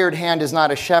a hired hand is not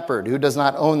a shepherd, who does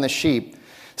not own the sheep,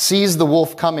 sees the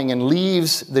wolf coming and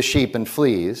leaves the sheep and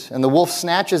flees, and the wolf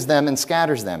snatches them and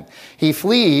scatters them. He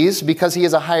flees because he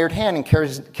is a hired hand and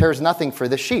cares nothing for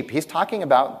the sheep. He's talking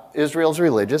about Israel's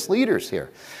religious leaders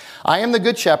here. I am the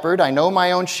good shepherd, I know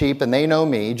my own sheep, and they know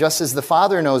me, just as the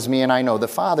Father knows me, and I know the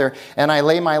Father, and I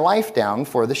lay my life down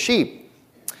for the sheep.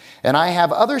 And I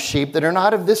have other sheep that are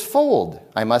not of this fold.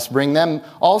 I must bring them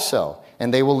also,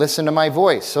 and they will listen to my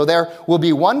voice. So there will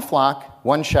be one flock,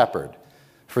 one shepherd.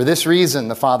 For this reason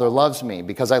the Father loves me,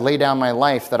 because I lay down my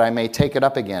life that I may take it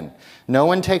up again. No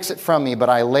one takes it from me, but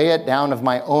I lay it down of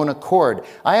my own accord.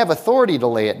 I have authority to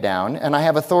lay it down, and I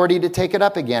have authority to take it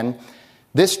up again.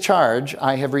 This charge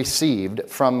I have received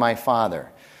from my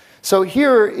Father. So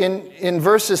here in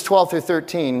verses 12 through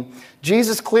 13,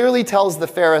 Jesus clearly tells the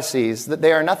Pharisees that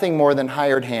they are nothing more than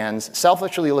hired hands,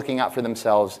 selfishly looking out for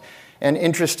themselves, and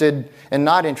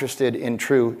not interested in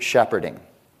true shepherding.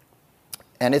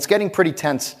 And it's getting pretty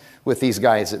tense with these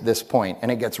guys at this point, and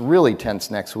it gets really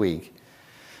tense next week.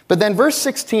 But then verse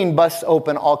 16 busts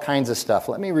open all kinds of stuff.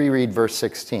 Let me reread verse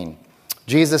 16.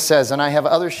 Jesus says, and I have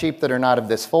other sheep that are not of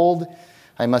this fold.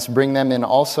 I must bring them in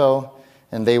also,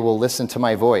 and they will listen to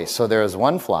my voice. So there is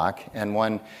one flock and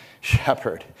one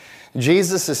shepherd.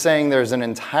 Jesus is saying there's an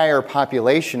entire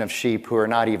population of sheep who are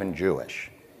not even Jewish.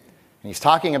 And he's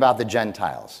talking about the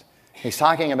Gentiles. He's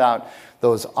talking about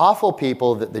those awful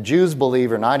people that the Jews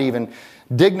believe are not even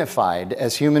dignified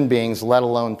as human beings, let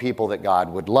alone people that God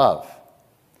would love.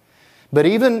 But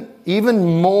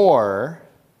even more,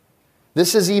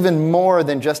 this is even more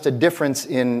than just a difference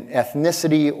in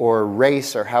ethnicity or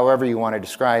race or however you want to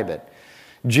describe it.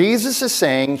 Jesus is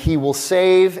saying he will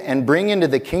save and bring into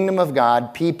the kingdom of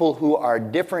God people who are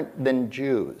different than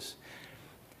Jews.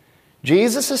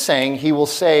 Jesus is saying he will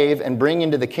save and bring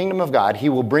into the kingdom of God, he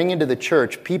will bring into the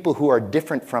church people who are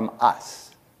different from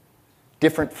us,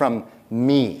 different from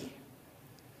me.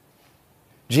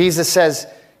 Jesus says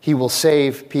he will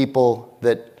save people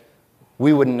that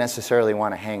we wouldn't necessarily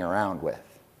want to hang around with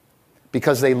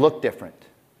because they look different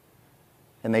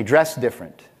and they dress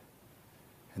different.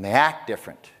 And they act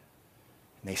different.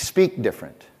 And they speak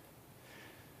different.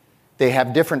 They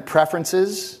have different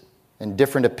preferences and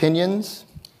different opinions.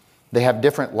 They have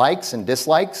different likes and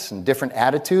dislikes and different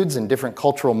attitudes and different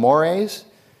cultural mores.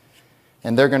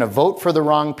 And they're going to vote for the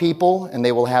wrong people, and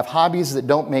they will have hobbies that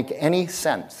don't make any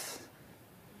sense.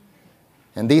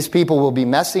 And these people will be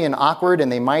messy and awkward, and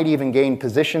they might even gain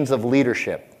positions of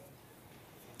leadership.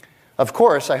 Of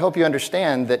course, I hope you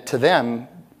understand that to them,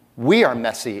 we are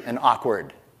messy and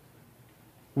awkward.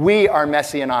 We are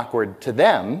messy and awkward to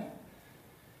them.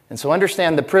 And so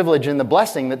understand the privilege and the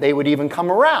blessing that they would even come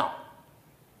around.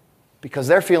 Because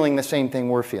they're feeling the same thing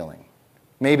we're feeling.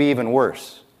 Maybe even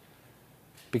worse.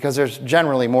 Because there's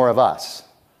generally more of us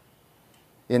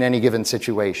in any given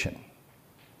situation.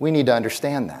 We need to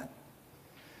understand that.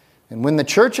 And when the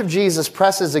Church of Jesus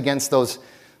presses against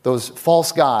those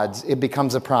false gods, it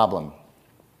becomes a problem.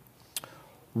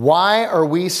 Why are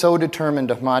we so determined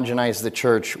to homogenize the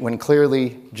church when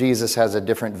clearly Jesus has a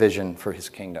different vision for his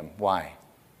kingdom? Why?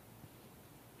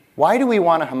 Why do we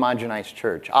want a homogenized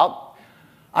church?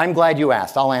 I'm glad you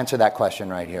asked. I'll answer that question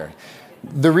right here.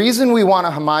 The reason we want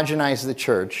to homogenize the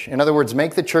church, in other words,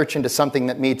 make the church into something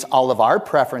that meets all of our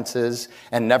preferences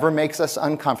and never makes us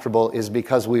uncomfortable, is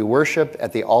because we worship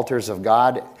at the altars of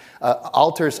God,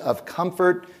 altars of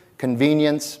comfort,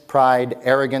 convenience, pride,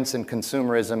 arrogance, and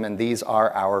consumerism, and these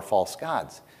are our false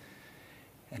gods.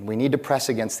 And we need to press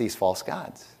against these false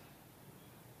gods.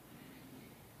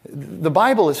 The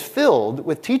Bible is filled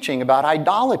with teaching about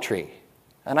idolatry.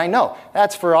 And I know,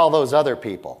 that's for all those other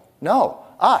people. No,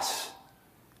 us.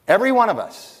 Every one of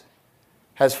us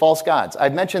has false gods.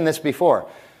 I've mentioned this before.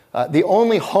 The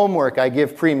only homework I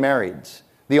give pre-marrieds,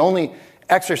 the only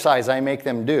exercise I make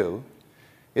them do,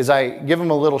 is I give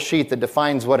them a little sheet that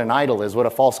defines what an idol is, what a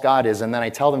false god is, and then I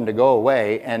tell them to go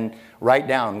away and write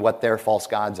down what their false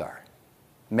gods are.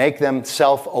 Make them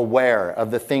self-aware of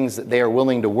the things that they are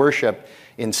willing to worship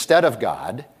instead of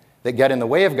God, that get in the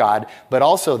way of God, but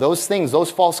also those things, those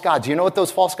false gods. You know what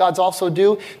those false gods also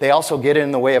do? They also get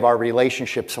in the way of our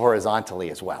relationships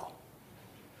horizontally as well.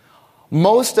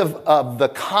 Most of the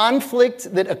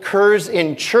conflict that occurs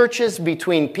in churches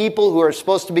between people who are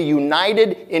supposed to be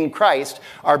united in Christ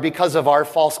are because of our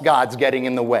false gods getting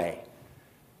in the way.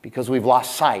 Because we've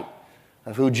lost sight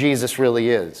of who Jesus really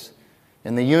is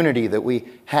and the unity that we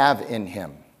have in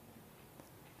him.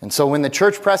 And so when the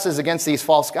church presses against these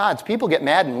false gods, people get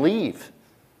mad and leave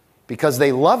because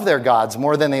they love their gods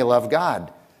more than they love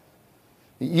God.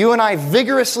 You and I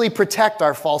vigorously protect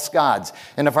our false gods.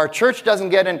 And if our church doesn't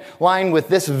get in line with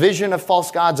this vision of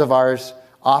false gods of ours,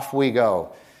 off we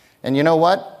go. And you know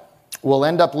what? We'll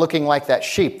end up looking like that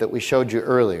sheep that we showed you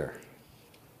earlier.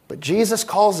 But Jesus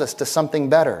calls us to something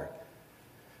better.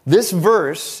 This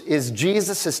verse is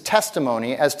Jesus'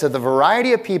 testimony as to the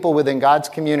variety of people within God's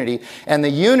community and the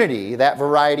unity that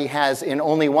variety has in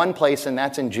only one place, and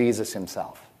that's in Jesus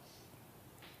himself.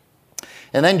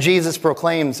 And then Jesus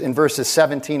proclaims in verses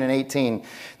 17 and 18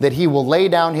 that he will lay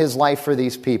down his life for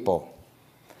these people,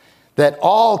 that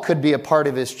all could be a part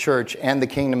of his church and the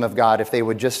kingdom of God if they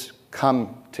would just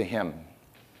come to him.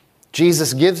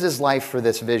 Jesus gives his life for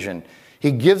this vision.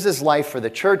 He gives his life for the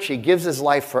church. He gives his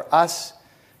life for us.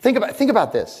 Think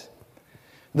about this.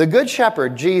 The Good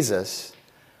Shepherd, Jesus,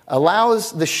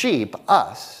 allows the sheep,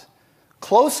 us,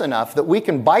 close enough that we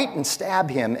can bite and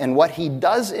stab him, and what he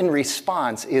does in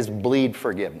response is bleed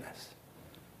forgiveness.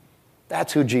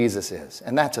 That's who Jesus is,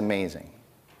 and that's amazing.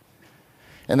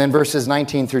 And then verses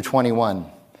 19 through 21.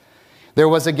 There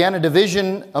was again a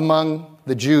division among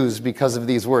the Jews because of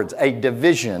these words. A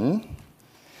division.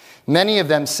 Many of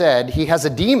them said, he has a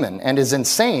demon and is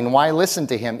insane. Why listen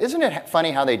to him? Isn't it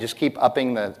funny how they just keep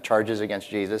upping the charges against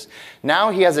Jesus?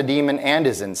 Now he has a demon and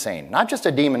is insane. Not just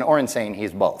a demon or insane,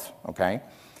 he's both. Okay.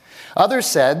 Others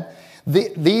said,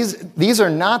 these are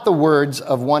not the words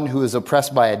of one who is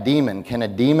oppressed by a demon. Can a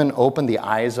demon open the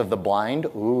eyes of the blind?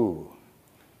 Ooh,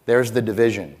 there's the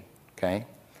division. Okay.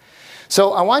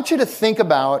 So I want you to think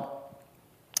about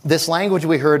this language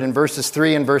we heard in verses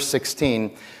 3 and verse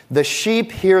 16. The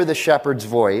sheep hear the shepherd's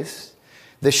voice.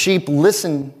 The sheep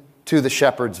listen to the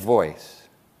shepherd's voice.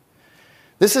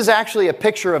 This is actually a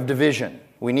picture of division.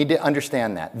 We need to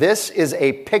understand that. This is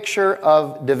a picture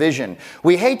of division.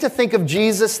 We hate to think of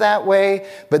Jesus that way,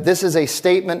 but this is a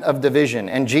statement of division,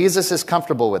 and Jesus is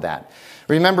comfortable with that.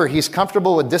 Remember, he's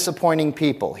comfortable with disappointing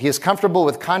people. He is comfortable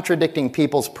with contradicting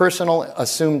people's personal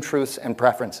assumed truths and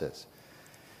preferences.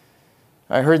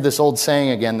 I heard this old saying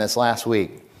again this last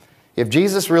week. If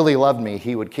Jesus really loved me,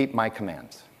 he would keep my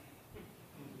commands.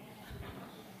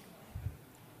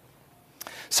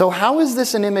 So how is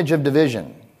this an image of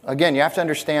division? Again, you have to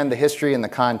understand the history and the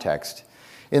context.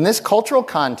 In this cultural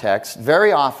context,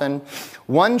 very often,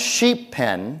 one sheep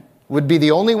pen would be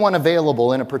the only one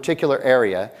available in a particular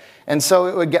area, and so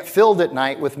it would get filled at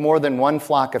night with more than one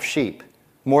flock of sheep,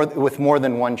 with more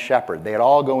than one shepherd. They'd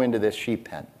all go into this sheep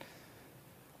pen.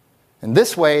 And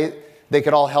this way, they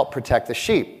could all help protect the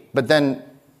sheep. But then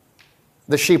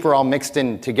the sheep are all mixed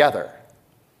in together.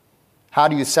 How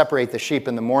do you separate the sheep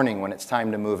in the morning when it's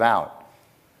time to move out?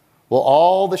 Well,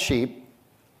 all the sheep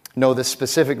know the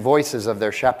specific voices of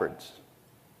their shepherds.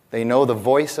 They know the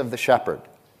voice of the shepherd.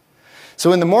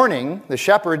 So in the morning, the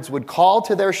shepherds would call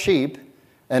to their sheep,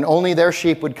 and only their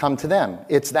sheep would come to them.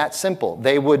 It's that simple.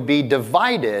 They would be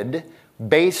divided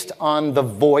based on the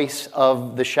voice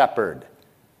of the shepherd.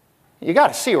 You got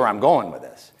to see where I'm going with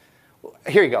this.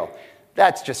 Here you go.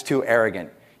 That's just too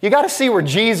arrogant. You got to see where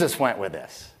Jesus went with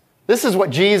this. This is what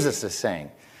Jesus is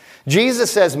saying. Jesus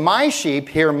says, my sheep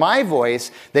hear my voice.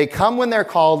 They come when they're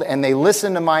called, and they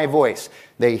listen to my voice.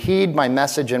 They heed my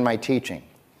message and my teaching.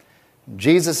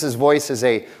 Jesus' voice is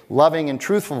a loving and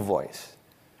truthful voice.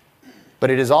 But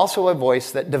it is also a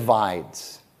voice that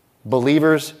divides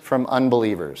believers from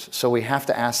unbelievers. So we have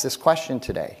to ask this question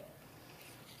today.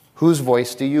 Whose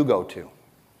voice do you go to?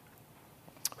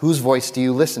 Whose voice do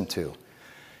you listen to?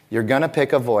 You're going to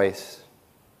pick a voice.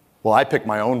 Well, I pick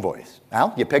my own voice.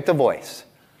 Well, you picked a voice.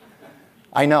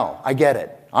 I know. I get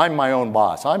it. I'm my own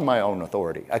boss. I'm my own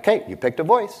authority. Okay, you picked a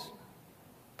voice.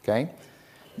 Okay?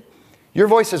 Your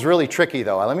voice is really tricky,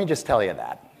 though. Let me just tell you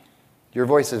that. Your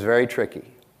voice is very tricky.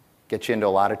 Gets you into a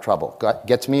lot of trouble.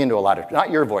 Gets me into a lot of... Not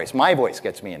your voice. My voice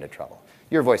gets me into trouble.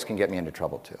 Your voice can get me into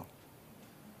trouble, too.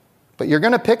 But you're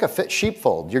going to pick a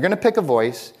sheepfold. You're going to pick a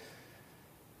voice.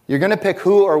 You're going to pick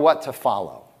who or what to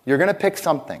follow. You're going to pick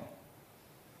something.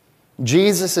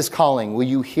 Jesus is calling. Will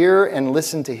you hear and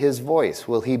listen to his voice?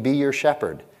 Will he be your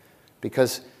shepherd?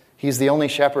 Because he's the only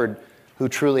shepherd who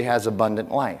truly has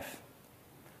abundant life.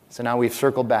 So now we've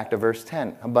circled back to verse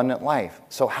 10, abundant life.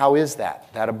 So how is that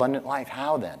abundant life?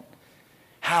 How then?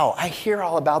 How? I hear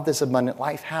all about this abundant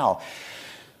life. How?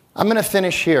 I'm going to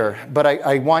finish here, but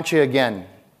I want you again,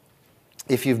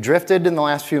 if you've drifted in the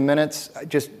last few minutes,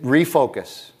 just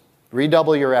refocus.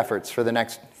 Redouble your efforts for the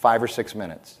next 5 or 6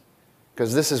 minutes,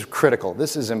 because this is critical.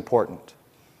 This is important.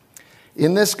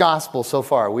 In this gospel so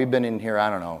far, we've been in here,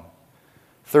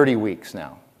 30 weeks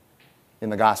now in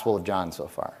the Gospel of John so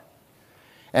far.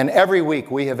 And every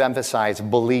week we have emphasized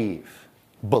believe.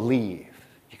 Believe.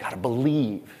 You got to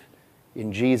believe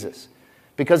in Jesus.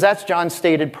 Because that's John's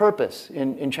stated purpose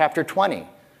in chapter 20.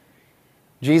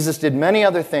 Jesus did many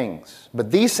other things,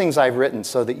 but these things I've written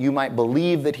so that you might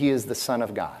believe that he is the Son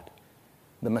of God,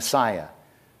 the Messiah,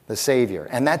 the Savior.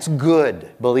 And that's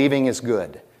good. Believing is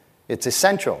good. It's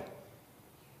essential.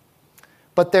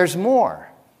 But there's more.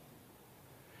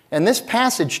 And this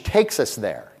passage takes us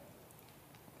there.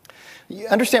 You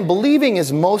understand, believing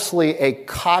is mostly a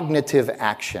cognitive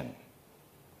action.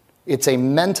 It's a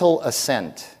mental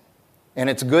assent. And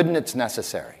it's good and it's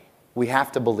necessary. We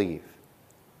have to believe.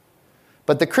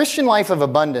 But the Christian life of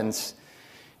abundance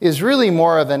is really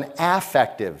more of an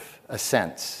affective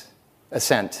assent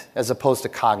as opposed to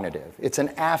cognitive. It's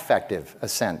an affective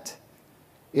assent.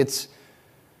 It's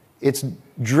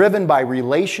driven by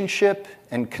relationship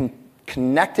and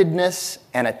connectedness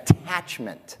and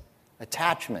attachment.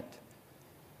 Attachment.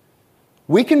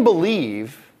 We can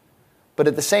believe, but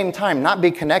at the same time not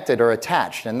be connected or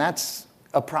attached, and that's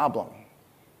a problem.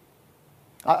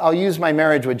 I'll use my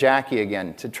marriage with Jackie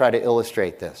again to try to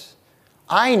illustrate this.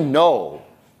 I know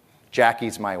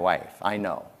Jackie's my wife. I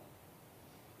know.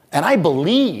 And I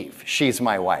believe she's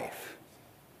my wife.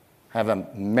 I have a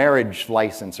marriage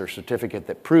license or certificate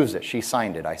that proves it. She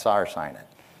signed it. I saw her sign it.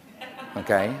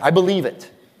 Okay? I believe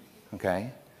it.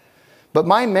 Okay? But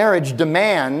my marriage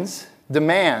demands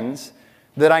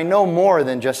that I know more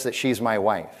than just that she's my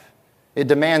wife. It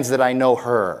demands that I know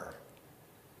her.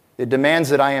 It demands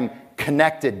that I am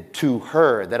connected to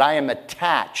her, that I am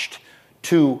attached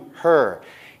to her.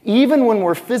 Even when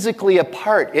we're physically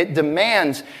apart, it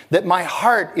demands that my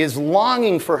heart is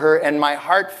longing for her and my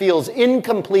heart feels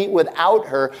incomplete without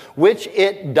her, which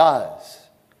it does.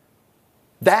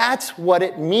 That's what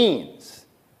it means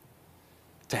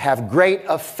to have great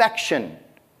affection,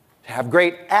 to have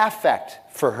great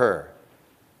affect for her.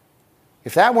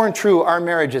 If that weren't true, our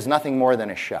marriage is nothing more than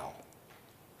a shell.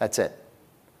 That's it.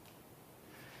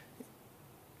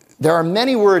 There are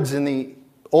many words in the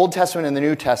Old Testament and the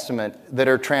New Testament that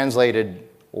are translated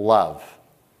love.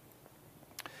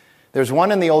 There's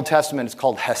one in the Old Testament, it's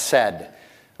called hesed.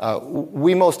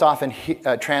 We most often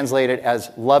translate it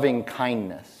as loving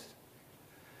kindness.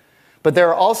 But there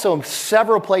are also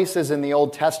several places in the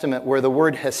Old Testament where the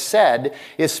word hesed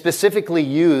is specifically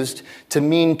used to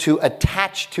mean to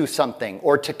attach to something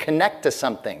or to connect to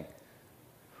something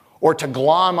or to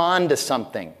glom on to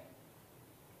something.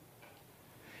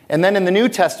 And then in the New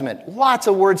Testament, lots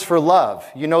of words for love.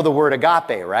 You know the word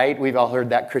agape, right? We've all heard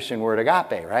that Christian word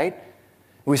agape, right?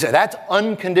 We say that's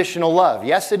unconditional love.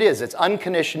 Yes, it is. It's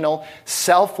unconditional,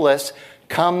 selfless,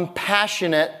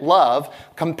 compassionate love.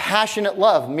 Compassionate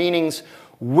love means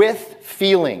with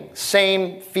feeling,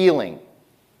 same feeling.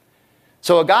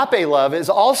 So agape love is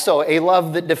also a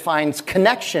love that defines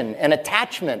connection and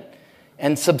attachment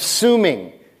and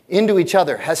subsuming into each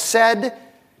other. Hesed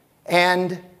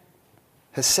and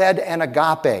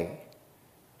agape.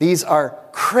 These are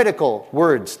critical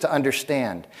words to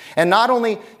understand. And not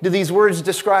only do these words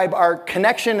describe our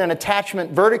connection and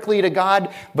attachment vertically to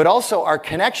God, but also our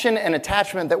connection and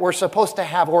attachment that we're supposed to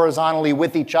have horizontally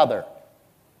with each other.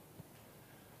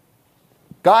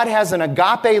 God has an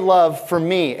agape love for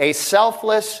me, a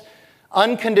selfless,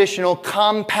 unconditional,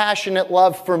 compassionate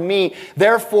love for me.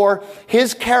 Therefore,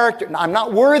 his character, I'm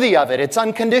not worthy of it. It's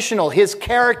unconditional. His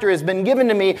character has been given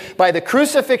to me by the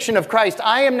crucifixion of Christ.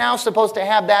 I am now supposed to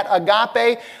have that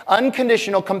agape,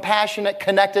 unconditional, compassionate,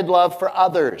 connected love for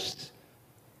others.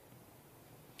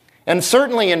 And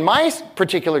certainly in my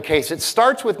particular case, it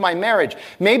starts with my marriage.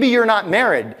 Maybe you're not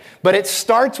married, but it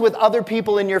starts with other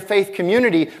people in your faith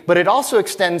community, but it also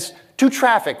extends to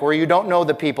traffic where you don't know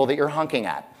the people that you're honking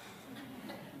at.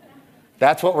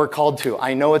 That's what we're called to.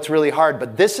 I know it's really hard,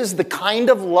 but this is the kind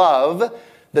of love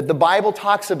that the Bible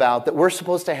talks about that we're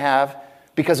supposed to have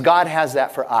because God has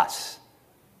that for us,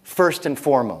 first and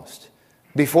foremost,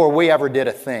 before we ever did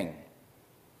a thing.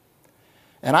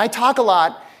 And I talk a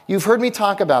lot, you've heard me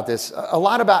talk about this, a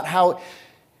lot about how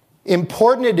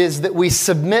important it is that we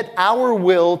submit our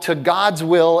will to God's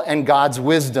will and God's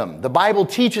wisdom. The Bible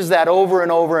teaches that over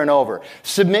and over and over.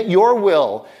 Submit your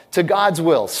will to God's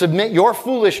will. Submit your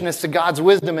foolishness to God's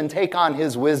wisdom and take on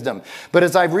His wisdom. But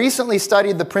as I've recently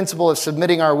studied the principle of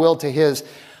submitting our will to His,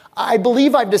 I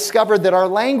believe I've discovered that our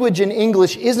language in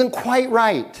English isn't quite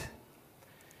right.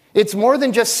 It's more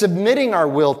than just submitting our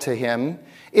will to Him.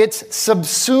 It's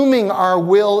subsuming our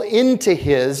will into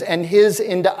His and His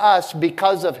into us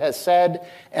because of hesed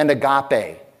and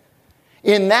agape.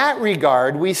 In that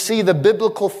regard, we see the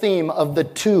biblical theme of the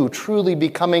two truly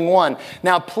becoming one.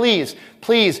 Now, please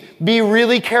be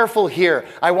really careful here.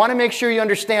 I want to make sure you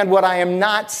understand what I am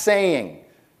not saying.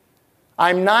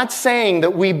 I'm not saying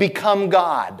that we become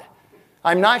God.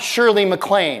 I'm not Shirley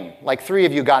MacLaine, like 3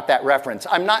 of you got that reference.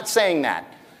 I'm not saying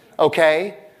that,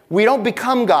 okay? We don't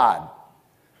become God.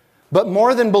 But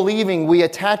more than believing, we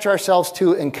attach ourselves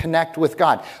to and connect with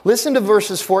God. Listen to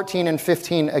verses 14 and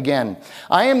 15 again.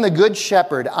 I am the good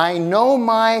shepherd. I know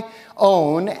my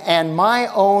own, and my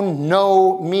own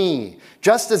know me.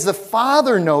 Just as the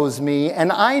Father knows me,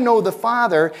 and I know the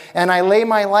Father, and I lay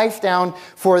my life down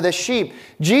for the sheep.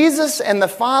 Jesus and the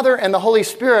Father and the Holy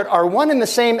Spirit are one and the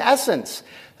same essence.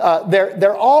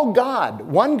 They're all God.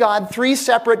 One God, 3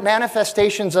 separate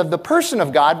manifestations of the person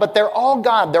of God, but they're all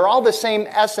God. They're all the same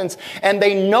essence, and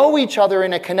they know each other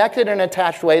in a connected and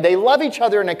attached way. They love each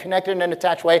other in a connected and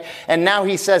attached way, and now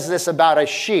he says this about a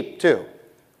sheep too.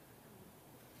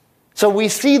 So we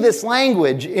see this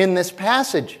language in this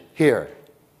passage here.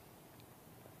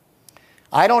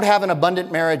 I don't have an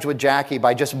abundant marriage with Jackie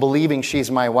by just believing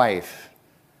she's my wife.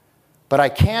 But I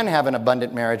can have an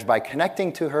abundant marriage by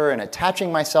connecting to her and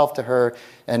attaching myself to her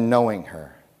and knowing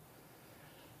her.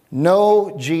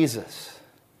 Know Jesus.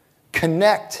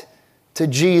 Connect to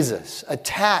Jesus.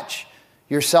 Attach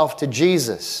yourself to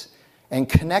Jesus and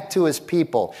connect to His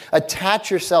people. Attach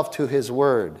yourself to His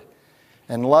Word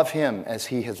and love Him as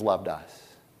He has loved us.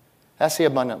 That's the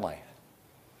abundant life.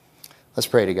 Let's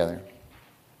pray together.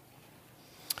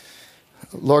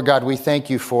 Lord God, we thank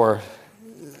You for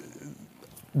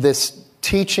this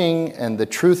teaching and the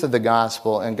truth of the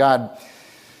gospel. And God,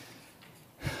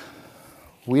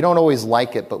 we don't always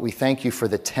like it, but we thank You for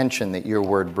the tension that Your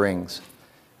word brings.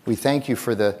 We thank You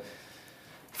for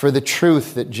the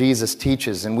truth that Jesus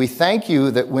teaches. And we thank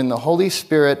You that when the Holy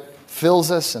Spirit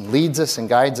fills us and leads us and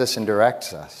guides us and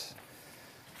directs us,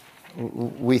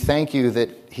 we thank You that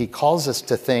He calls us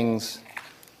to things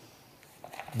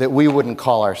that we wouldn't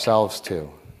call ourselves to.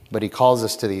 But He calls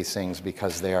us to these things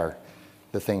because they are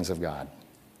the things of God.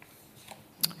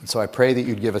 And so I pray that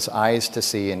You'd give us eyes to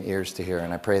see and ears to hear.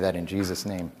 And I pray that in Jesus'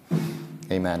 name.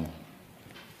 Amen.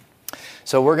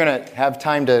 So we're going to have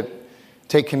time to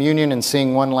take communion and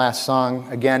sing one last song.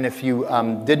 Again, if you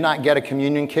did not get a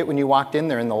communion kit when you walked in,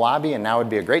 they're in the lobby. And now would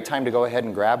be a great time to go ahead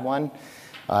and grab one.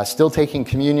 Still taking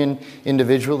communion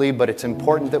individually, but it's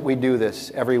important that we do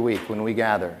this every week when we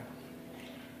gather.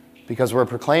 Because we're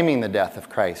proclaiming the death of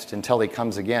Christ until He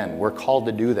comes again. We're called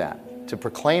to do that, to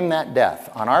proclaim that death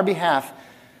on our behalf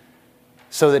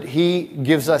so that He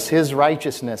gives us His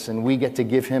righteousness and we get to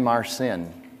give Him our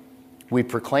sin. We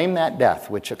proclaim that death,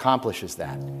 which accomplishes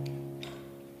that.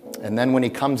 And then when He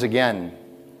comes again,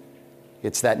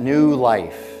 it's that new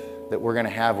life that we're going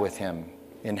to have with Him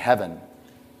in heaven,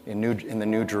 in the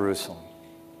New Jerusalem.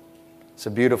 It's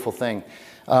a beautiful thing.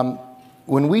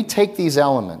 When we take these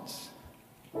elements,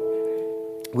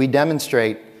 we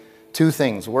demonstrate 2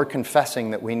 things. We're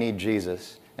confessing that we need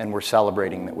Jesus, and we're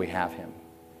celebrating that we have Him.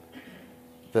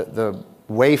 The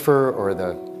wafer or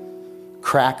the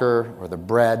cracker or the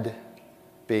bread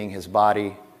being His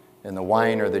body, and the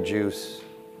wine or the juice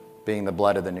being the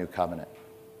blood of the new covenant.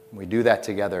 We do that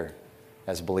together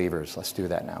as believers. Let's do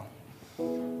that now.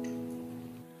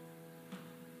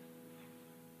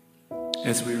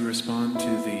 As we respond to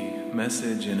the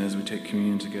message and as we take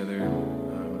communion together,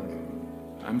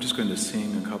 I'm just going to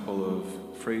sing a couple of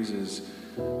phrases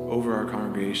over our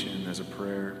congregation as a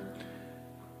prayer,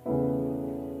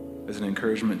 as an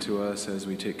encouragement to us as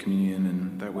we take communion,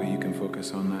 and that way you can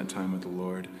focus on that time with the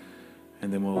Lord.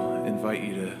 And then we'll invite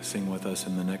you to sing with us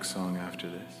in the next song after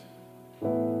this.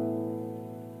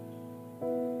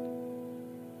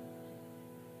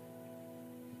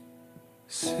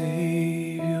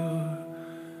 Savior,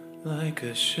 like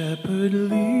a shepherd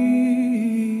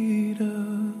lead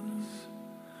us,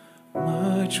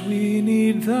 much we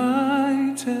need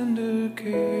Thy tender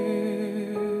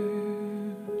care.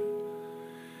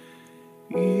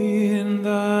 In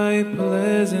Thy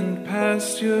pleasant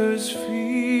pastures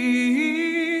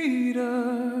feed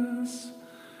us,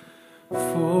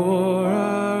 for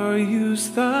our use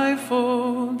Thy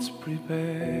scaffolds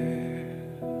prepare.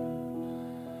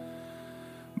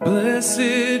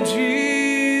 Blessed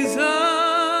Jesus,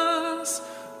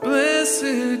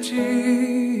 blessed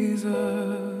Jesus,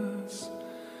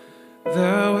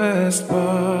 thou hast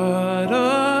bought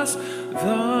us,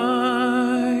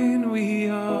 thine we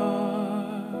are.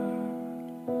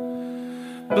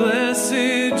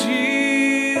 Blessed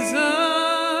Jesus,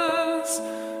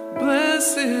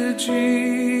 blessed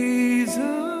Jesus,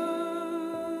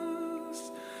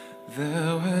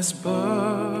 thou hast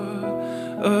bought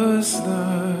us,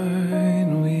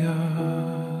 thine we are.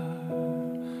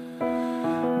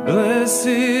 Blessed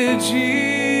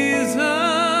Jesus,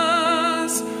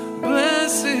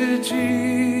 blessed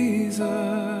Jesus,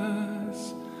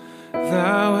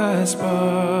 thou hast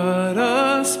bought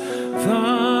us,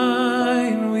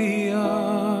 thine we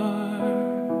are.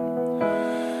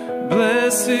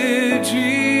 Blessed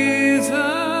Jesus,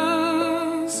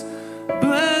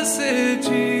 blessed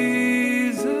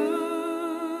Jesus,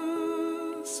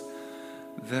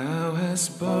 thou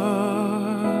hast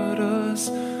bought us,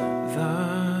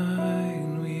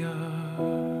 thine we are.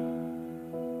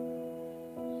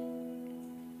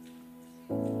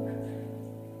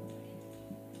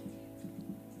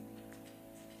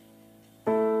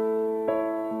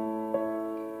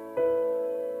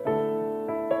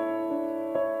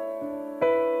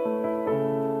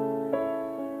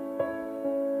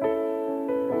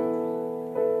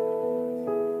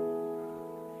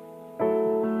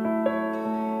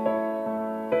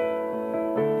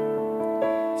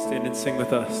 Stand and sing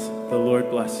with us. The Lord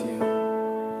bless you.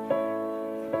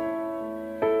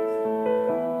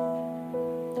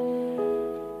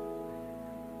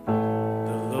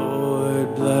 The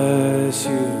Lord bless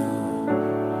you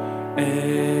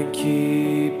and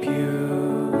keep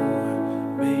you.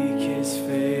 Make his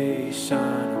face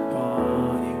shine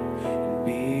upon you and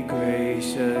be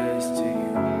gracious to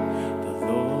you. The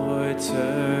Lord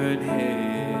turn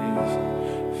his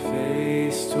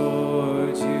face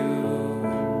towards you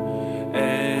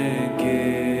and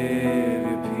give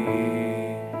you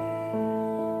peace.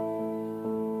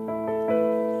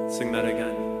 Sing that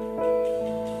again.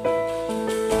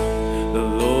 The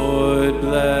Lord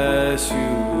bless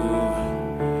you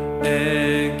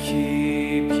and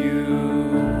keep you.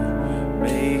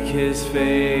 Make his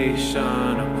face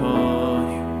shine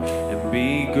upon you and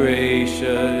be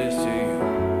gracious to you.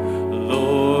 The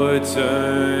Lord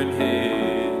turn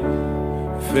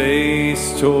his face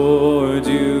towards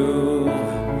you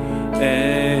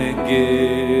and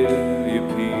give you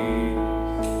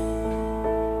peace.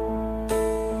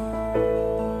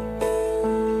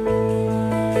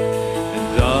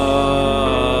 And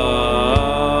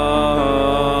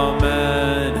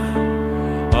amen,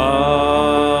 amen,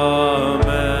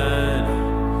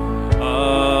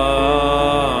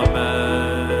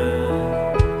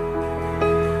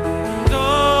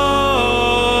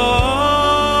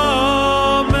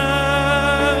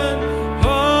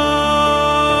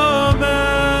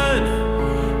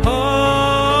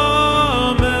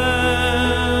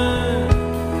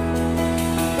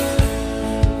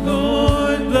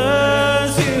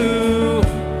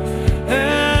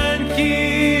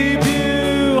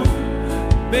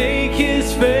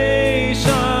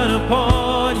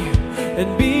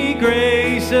 and be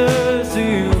gracious to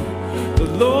you. The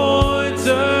Lord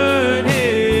turn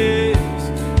his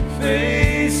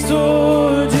face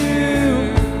towards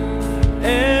you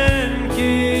and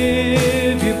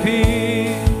give you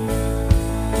peace.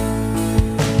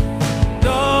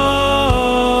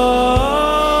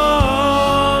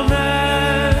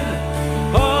 Amen,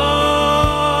 amen,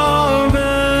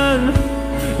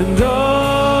 and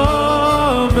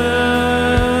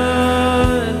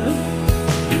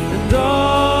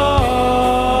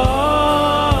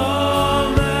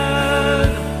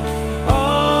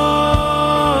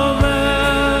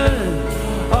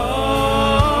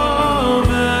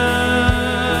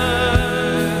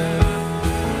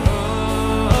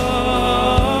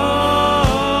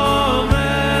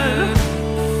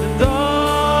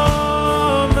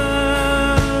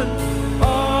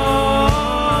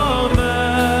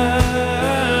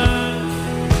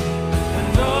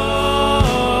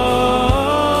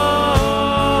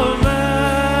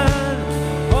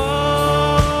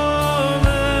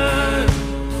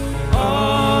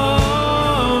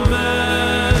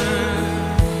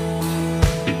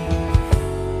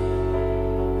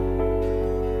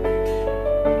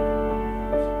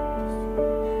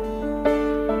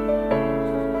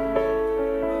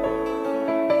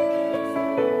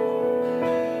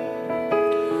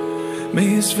may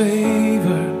his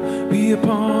favor be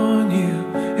upon you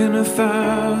in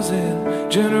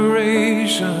 1,000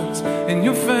 generations, in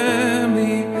your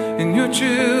family, their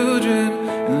children,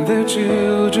 and their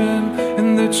children,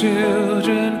 and their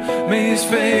children. May his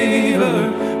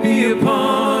favor be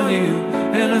upon you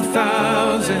and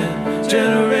 1,000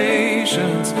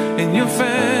 generations, in your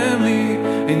family,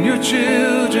 in your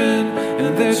children,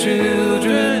 and their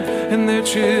children, and their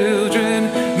children.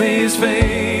 May his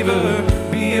favor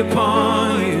be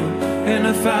upon you and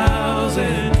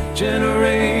 1,000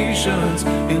 generations,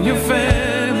 in your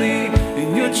family,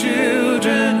 in your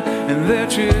children, and their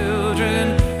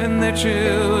children, and their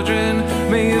children.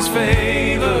 May his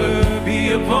favor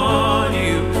be upon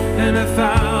you and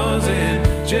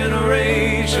 1,000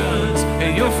 generations,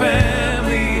 in your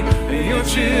family, in your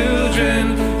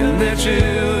children, and their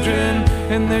children,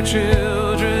 and their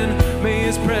children. May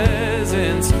his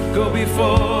presence go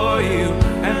before you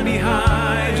and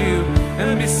behind you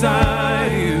and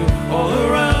beside you, all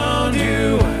around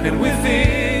you and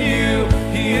within you.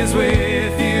 He is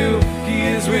with you, he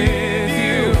is with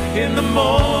you, in the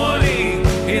morning,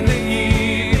 in the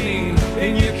evening,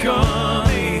 in your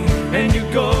coming and your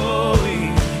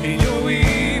going, in your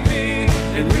weeping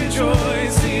and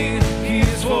rejoicing. He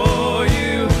is for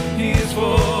you, he is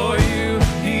for you,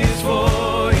 he is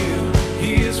for you,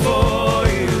 he is for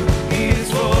you, he is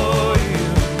for you,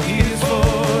 he is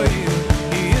for you,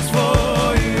 he is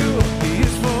for you, he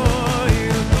is for you,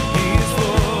 he is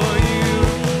for you.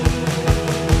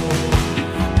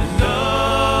 And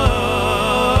amen,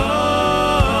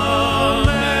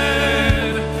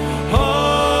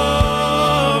 amen,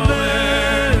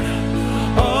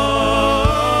 amen,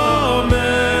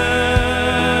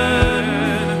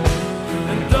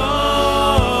 and amen,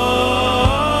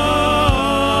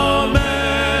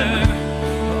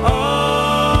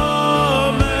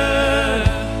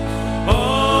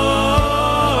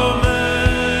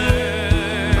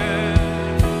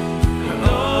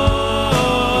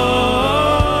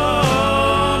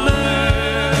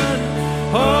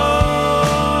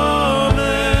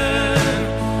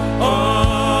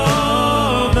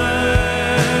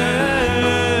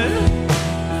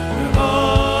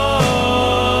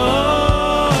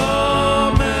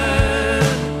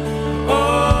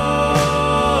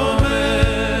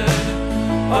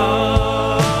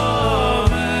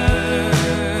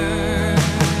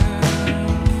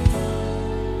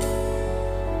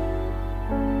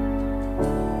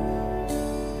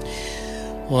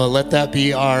 Well, let that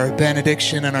be our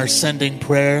benediction and our sending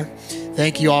prayer.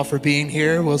 Thank you all for being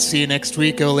here. We'll see you next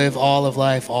week. Go live all of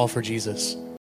life, all for Jesus.